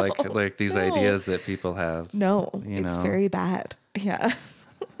artists. like these no. ideas that people have. No, you it's know? very bad. Yeah.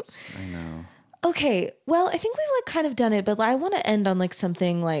 I know. Okay. Well, I think we've like kind of done it, but I want to end on like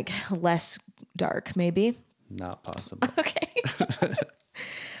something like less dark, maybe. Not possible. Okay.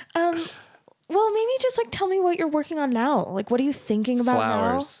 Well, maybe just like tell me what you're working on now. Like, what are you thinking about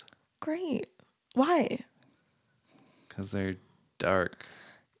Flowers. now? Great. Why? Because they're dark.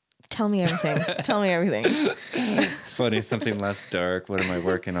 Tell me everything. Tell me everything. It's funny. Something less dark. What am I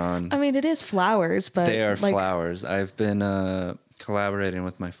working on? I mean, it is flowers, but They are like, flowers. I've been collaborating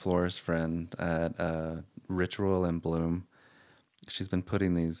with my florist friend at Ritual and Bloom. She's been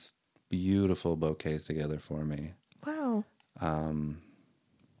putting these beautiful bouquets together for me. wow.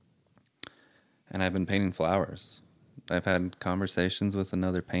 And I've been painting flowers. I've had conversations with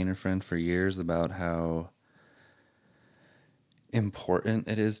another painter friend for years about how important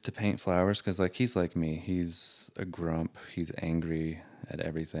it is to paint flowers, because like he's like me. He's a grump. He's angry at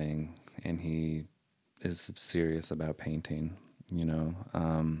everything, and he is serious about painting, you know.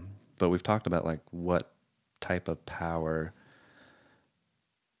 But we've talked about like what type of power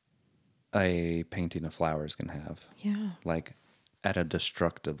a painting of flowers can have. Yeah. Like at a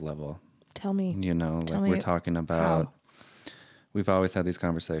destructive level. Tell me. You know, Tell like me we're talking about, how. we've always had these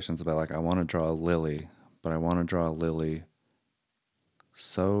conversations about like, I want to draw a lily, but I want to draw a lily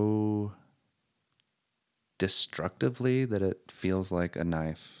so destructively that it feels like a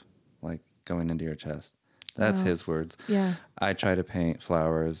knife, like going into your chest. That's Wow. his words. Yeah. I try to paint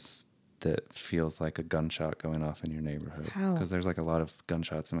flowers that feels like a gunshot going off in your neighborhood. How? Because there's like a lot of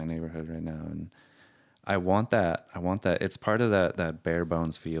gunshots in my neighborhood right now. And I want that. I want that. It's part of that bare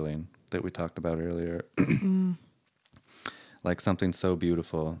bones feeling that we talked about earlier. Mm. Like something so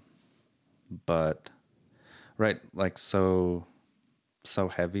beautiful, but right, like so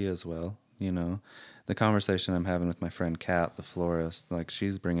heavy as well, you know. The conversation I'm having with my friend Kat, the florist, like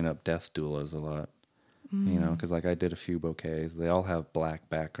she's bringing up death doulas a lot, you know, because like I did a few bouquets. They all have black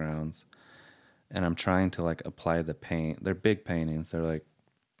backgrounds, and I'm trying to like apply the paint. They're big paintings. They're like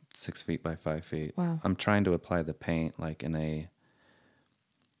 6 feet by 5 feet. Wow. I'm trying to apply the paint like in a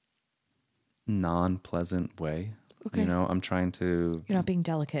non-pleasant way. Okay. You know, I'm trying to. You're not being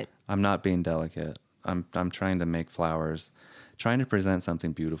delicate. I'm not being delicate. I'm trying to make flowers, trying to present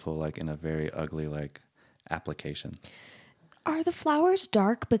something beautiful, like in a very ugly like application. Are the flowers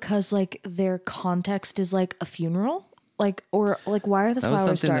dark because like their context is like a funeral? Like or like why are the That was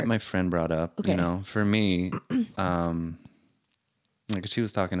flowers something dark? that my friend brought up. Okay. You know, for me, like she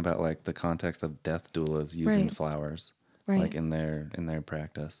was talking about like the context of death doulas using Right. flowers, Right. like in their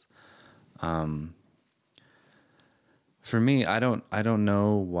practice. For me, I don't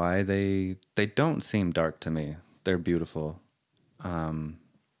know why they don't seem dark to me. They're beautiful.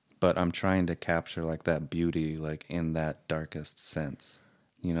 But I'm trying to capture like that beauty like in that darkest sense.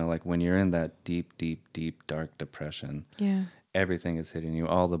 You know, like when you're in that deep, deep, deep dark depression, Yeah. everything is hitting you.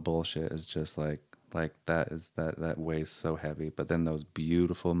 All the bullshit is just like that weighs so heavy. But then those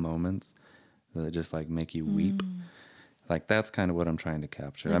beautiful moments that just like make you weep. Like that's kind of what I'm trying to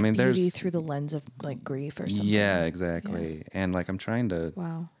capture. Like I mean, beauty there's through the lens of like grief or something. yeah, exactly. And like I'm trying to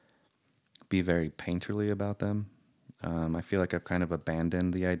Wow. be very painterly about them. I feel like I've kind of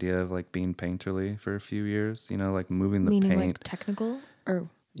abandoned the idea of like being painterly for a few years, you know, like moving the Meaning paint. like technical or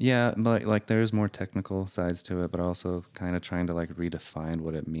Yeah, but like there's more technical sides to it, but also kind of trying to like redefine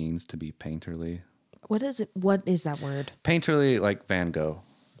what it means to be painterly. what is it? What is that word? Painterly, like Van Gogh,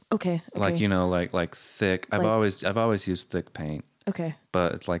 Okay. like you know, like thick. I've Like- always used thick paint, Okay.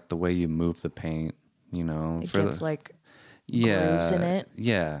 but it's like the way you move the paint, you know, It for gets the, like yeah, grooves in it.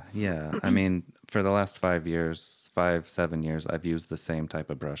 Yeah. I mean, for the last 7 years, I've used the same type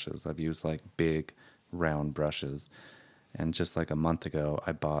of brushes. I've used like big, round brushes, and just like a month ago,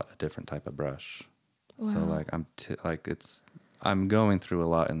 I bought a different type of brush. So Wow. like I'm going through a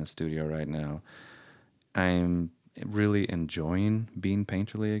lot in the studio right now. I'm really enjoying being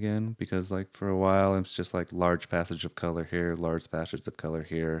painterly again because like for a while it's just like large passage of color here, large passages of color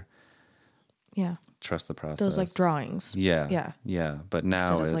here. Yeah. Trust the process. Those like drawings. Yeah. Yeah. But now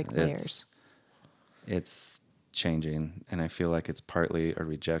Instead of like layers. it's changing, and I feel like it's partly a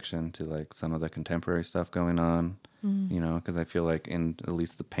rejection to like some of the contemporary stuff going on. You know, because I feel like in at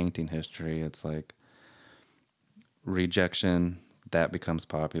least the painting history, it's like rejection that becomes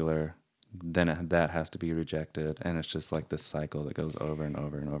popular, then that has to be rejected, and it's just like this cycle that goes over and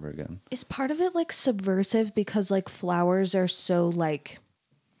over and over again. Is part of it like subversive because like flowers are so like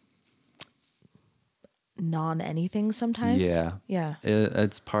non anything sometimes? Yeah. Yeah.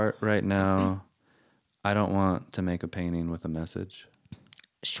 It's part right now. I don't want to make a painting with a message.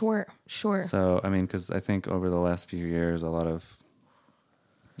 Sure. So, I mean, because I think over the last few years, a lot of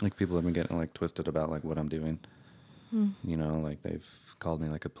like people have been getting like twisted about like what I'm doing. You know, like they've called me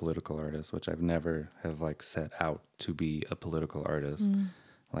like a political artist, which I've never have like set out to be a political artist.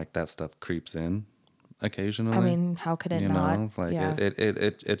 Like that stuff creeps in occasionally. I mean, how could it you not? know, like Yeah.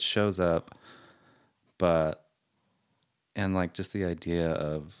 it shows up, but and like just the idea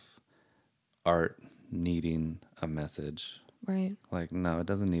of art needing a message. Right. Like, no, it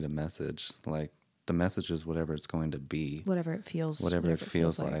doesn't need a message. Like, the message is whatever it's going to be. Whatever it feels. Whatever it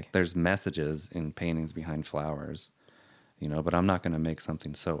feels like. There's messages in paintings behind flowers, you know, but I'm not going to make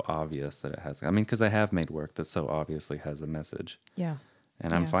something so obvious that it has. I mean, because I have made work that so obviously has a message. Yeah.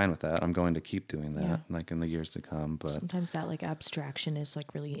 And I'm Yeah. fine with that. I'm going to keep doing that, Yeah. like, in the years to come. But Sometimes that like abstraction is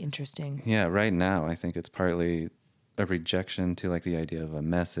like really interesting. yeah, right now, I think it's partly a rejection to, like, the idea of a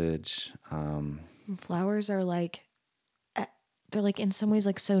message. Flowers are like, they're like in some ways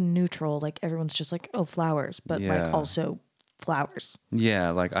like so neutral. Like everyone's just like, oh, flowers, but Yeah. like also flowers.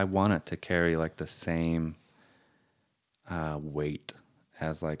 Yeah, like I want it to carry like the same weight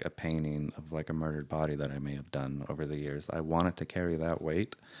as like a painting of like a murdered body that I may have done over the years. I want it to carry that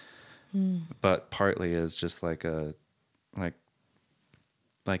weight, but partly is just like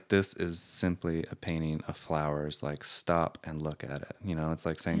like this is simply a painting of flowers. Like stop and look at it. You know, it's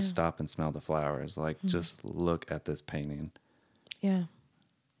like saying stop and smell the flowers. Like just look at this painting. Yeah.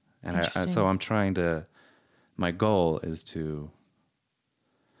 And so I'm trying to, my goal is to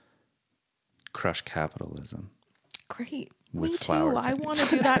crush capitalism. Great. With Me flower too. I paintings. want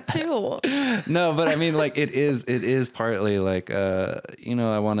to do that too. No, but I mean, like it is partly like, you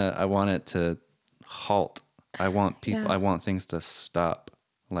know, I want it to halt. I want people, Yeah. I want things to stop,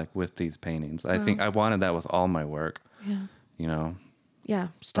 like with these paintings. I think I wanted that with all my work, Yeah. you know? Yeah.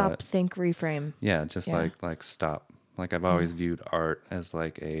 Stop, But- think, reframe. Yeah, just Yeah. like stop. Like I've always viewed art as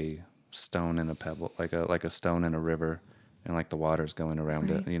like a stone in a pebble, like a stone in a river, and like the water's going around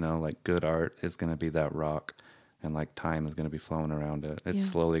it. Right. You know, like good art is going to be that rock, and like time is going to be flowing around it. It's Yeah.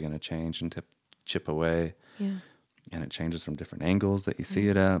 slowly going to change and chip away, Yeah. and it changes from different angles that you see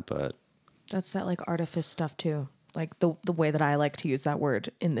it at. But That's that like artifice stuff too. Like the way that I like to use that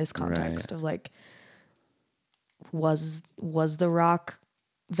word in this context of like, was the rock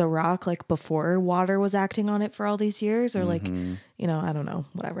like before water was acting on it for all these years, or like, you know, I don't know,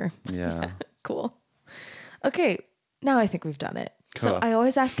 whatever. yeah, Cool. Okay. Now I think we've done it. So Cool. I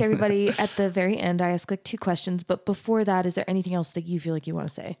always ask everybody at the very end, I ask like 2 questions, but before that, is there anything else that you feel like you want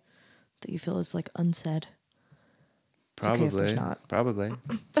to say that you feel is like unsaid? It's okay if there's not. Probably.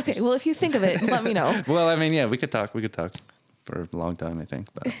 Okay. Well, if you think of it, let me know. Well, I mean, yeah, we could talk for a long time, I think.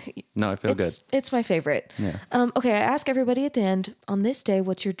 But no, I feel good. It's my favorite. Yeah. Okay, I ask everybody at the end, on this day,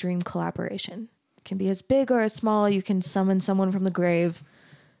 what's your dream collaboration? It can be as big or as small. You can summon someone from the grave.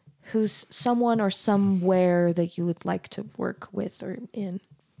 Who's someone or somewhere that you would like to work with or in?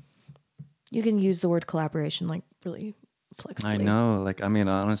 You can use the word collaboration like really flexibly. I know. Like, I mean,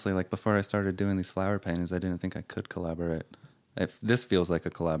 honestly, like before I started doing these flower paintings, I didn't think I could collaborate. This feels like a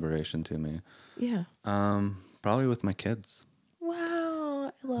collaboration to me. Yeah. Probably with my kids.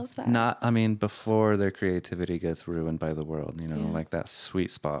 Wow. I love that. I mean, before their creativity gets ruined by the world, you know, Yeah. like that sweet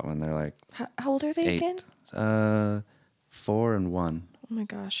spot when they're like How old are they 8. again? 4 and 1. Oh my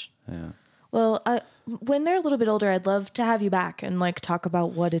gosh. Yeah. Well, when they're a little bit older, I'd love to have you back and like talk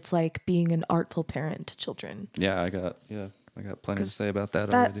about what it's like being an artful parent to children. Yeah, I got plenty to say about that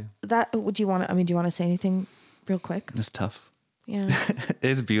That already. do you want to say anything real quick? It's tough. Yeah.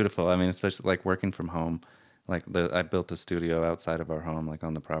 It's beautiful. I mean, especially like working from home. Like I built a studio outside of our home, like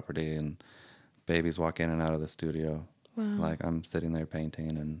on the property, and babies walk in and out of the studio. Wow. Like I'm sitting there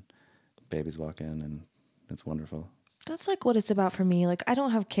painting, and babies walk in, and it's wonderful. That's like what it's about for me. Like I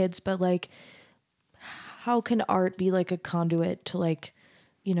don't have kids, but like how can art be like a conduit to like,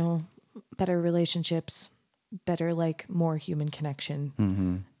 you know, better relationships, better like more human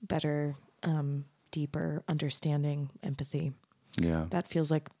connection, better deeper understanding, empathy. Yeah. That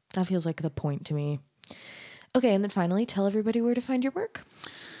feels like the point to me. Okay, and then finally tell everybody where to find your work.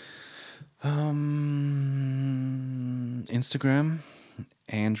 Instagram,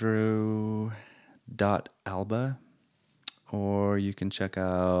 andrew.alba, or you can check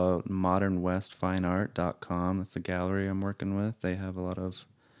out modernwestfineart.com. That's the gallery I'm working with. They have a lot of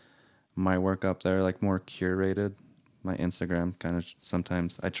my work up there, like more curated. My Instagram kind of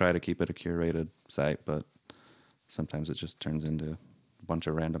sometimes I try to keep it a curated site, but sometimes it just turns into a bunch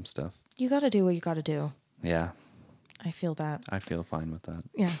of random stuff. You got to do what you got to do. Yeah. I feel that. I feel fine with that.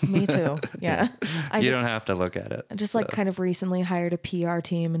 Yeah, me too. Yeah. You don't have to look at it. I just like kind of recently hired a PR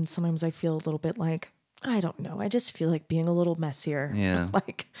team, and sometimes I feel a little bit like, I don't know. I just feel like being a little messier. Yeah.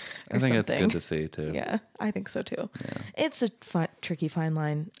 Like, or I think something. it's good to see too. Yeah, I think so too. Yeah. It's a tricky fine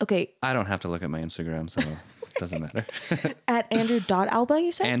line. Okay. I don't have to look at my Instagram, so it doesn't matter. At Andrew.alba,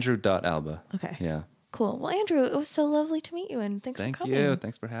 you said? Andrew.alba. Okay. Yeah. Cool. Well, Andrew, it was so lovely to meet you, and thanks Thank for coming. you.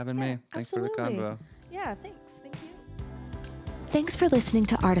 Thanks for having Yeah, me. Thanks absolutely. for the convo. Yeah, thanks. Thank you. Thanks for listening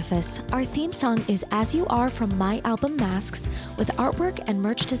to Artifice. Our theme song is As You Are from my album Masks, with artwork and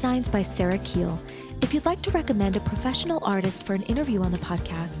merch designs by Sarah Keel. If you'd like to recommend a professional artist for an interview on the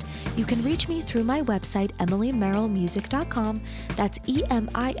podcast, you can reach me through my website, emilymerrillmusic.com. That's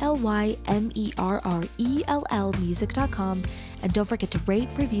EMILYMERRELL music.com. And don't forget to rate,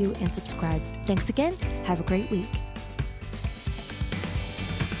 review, and subscribe. Thanks again. Have a great week.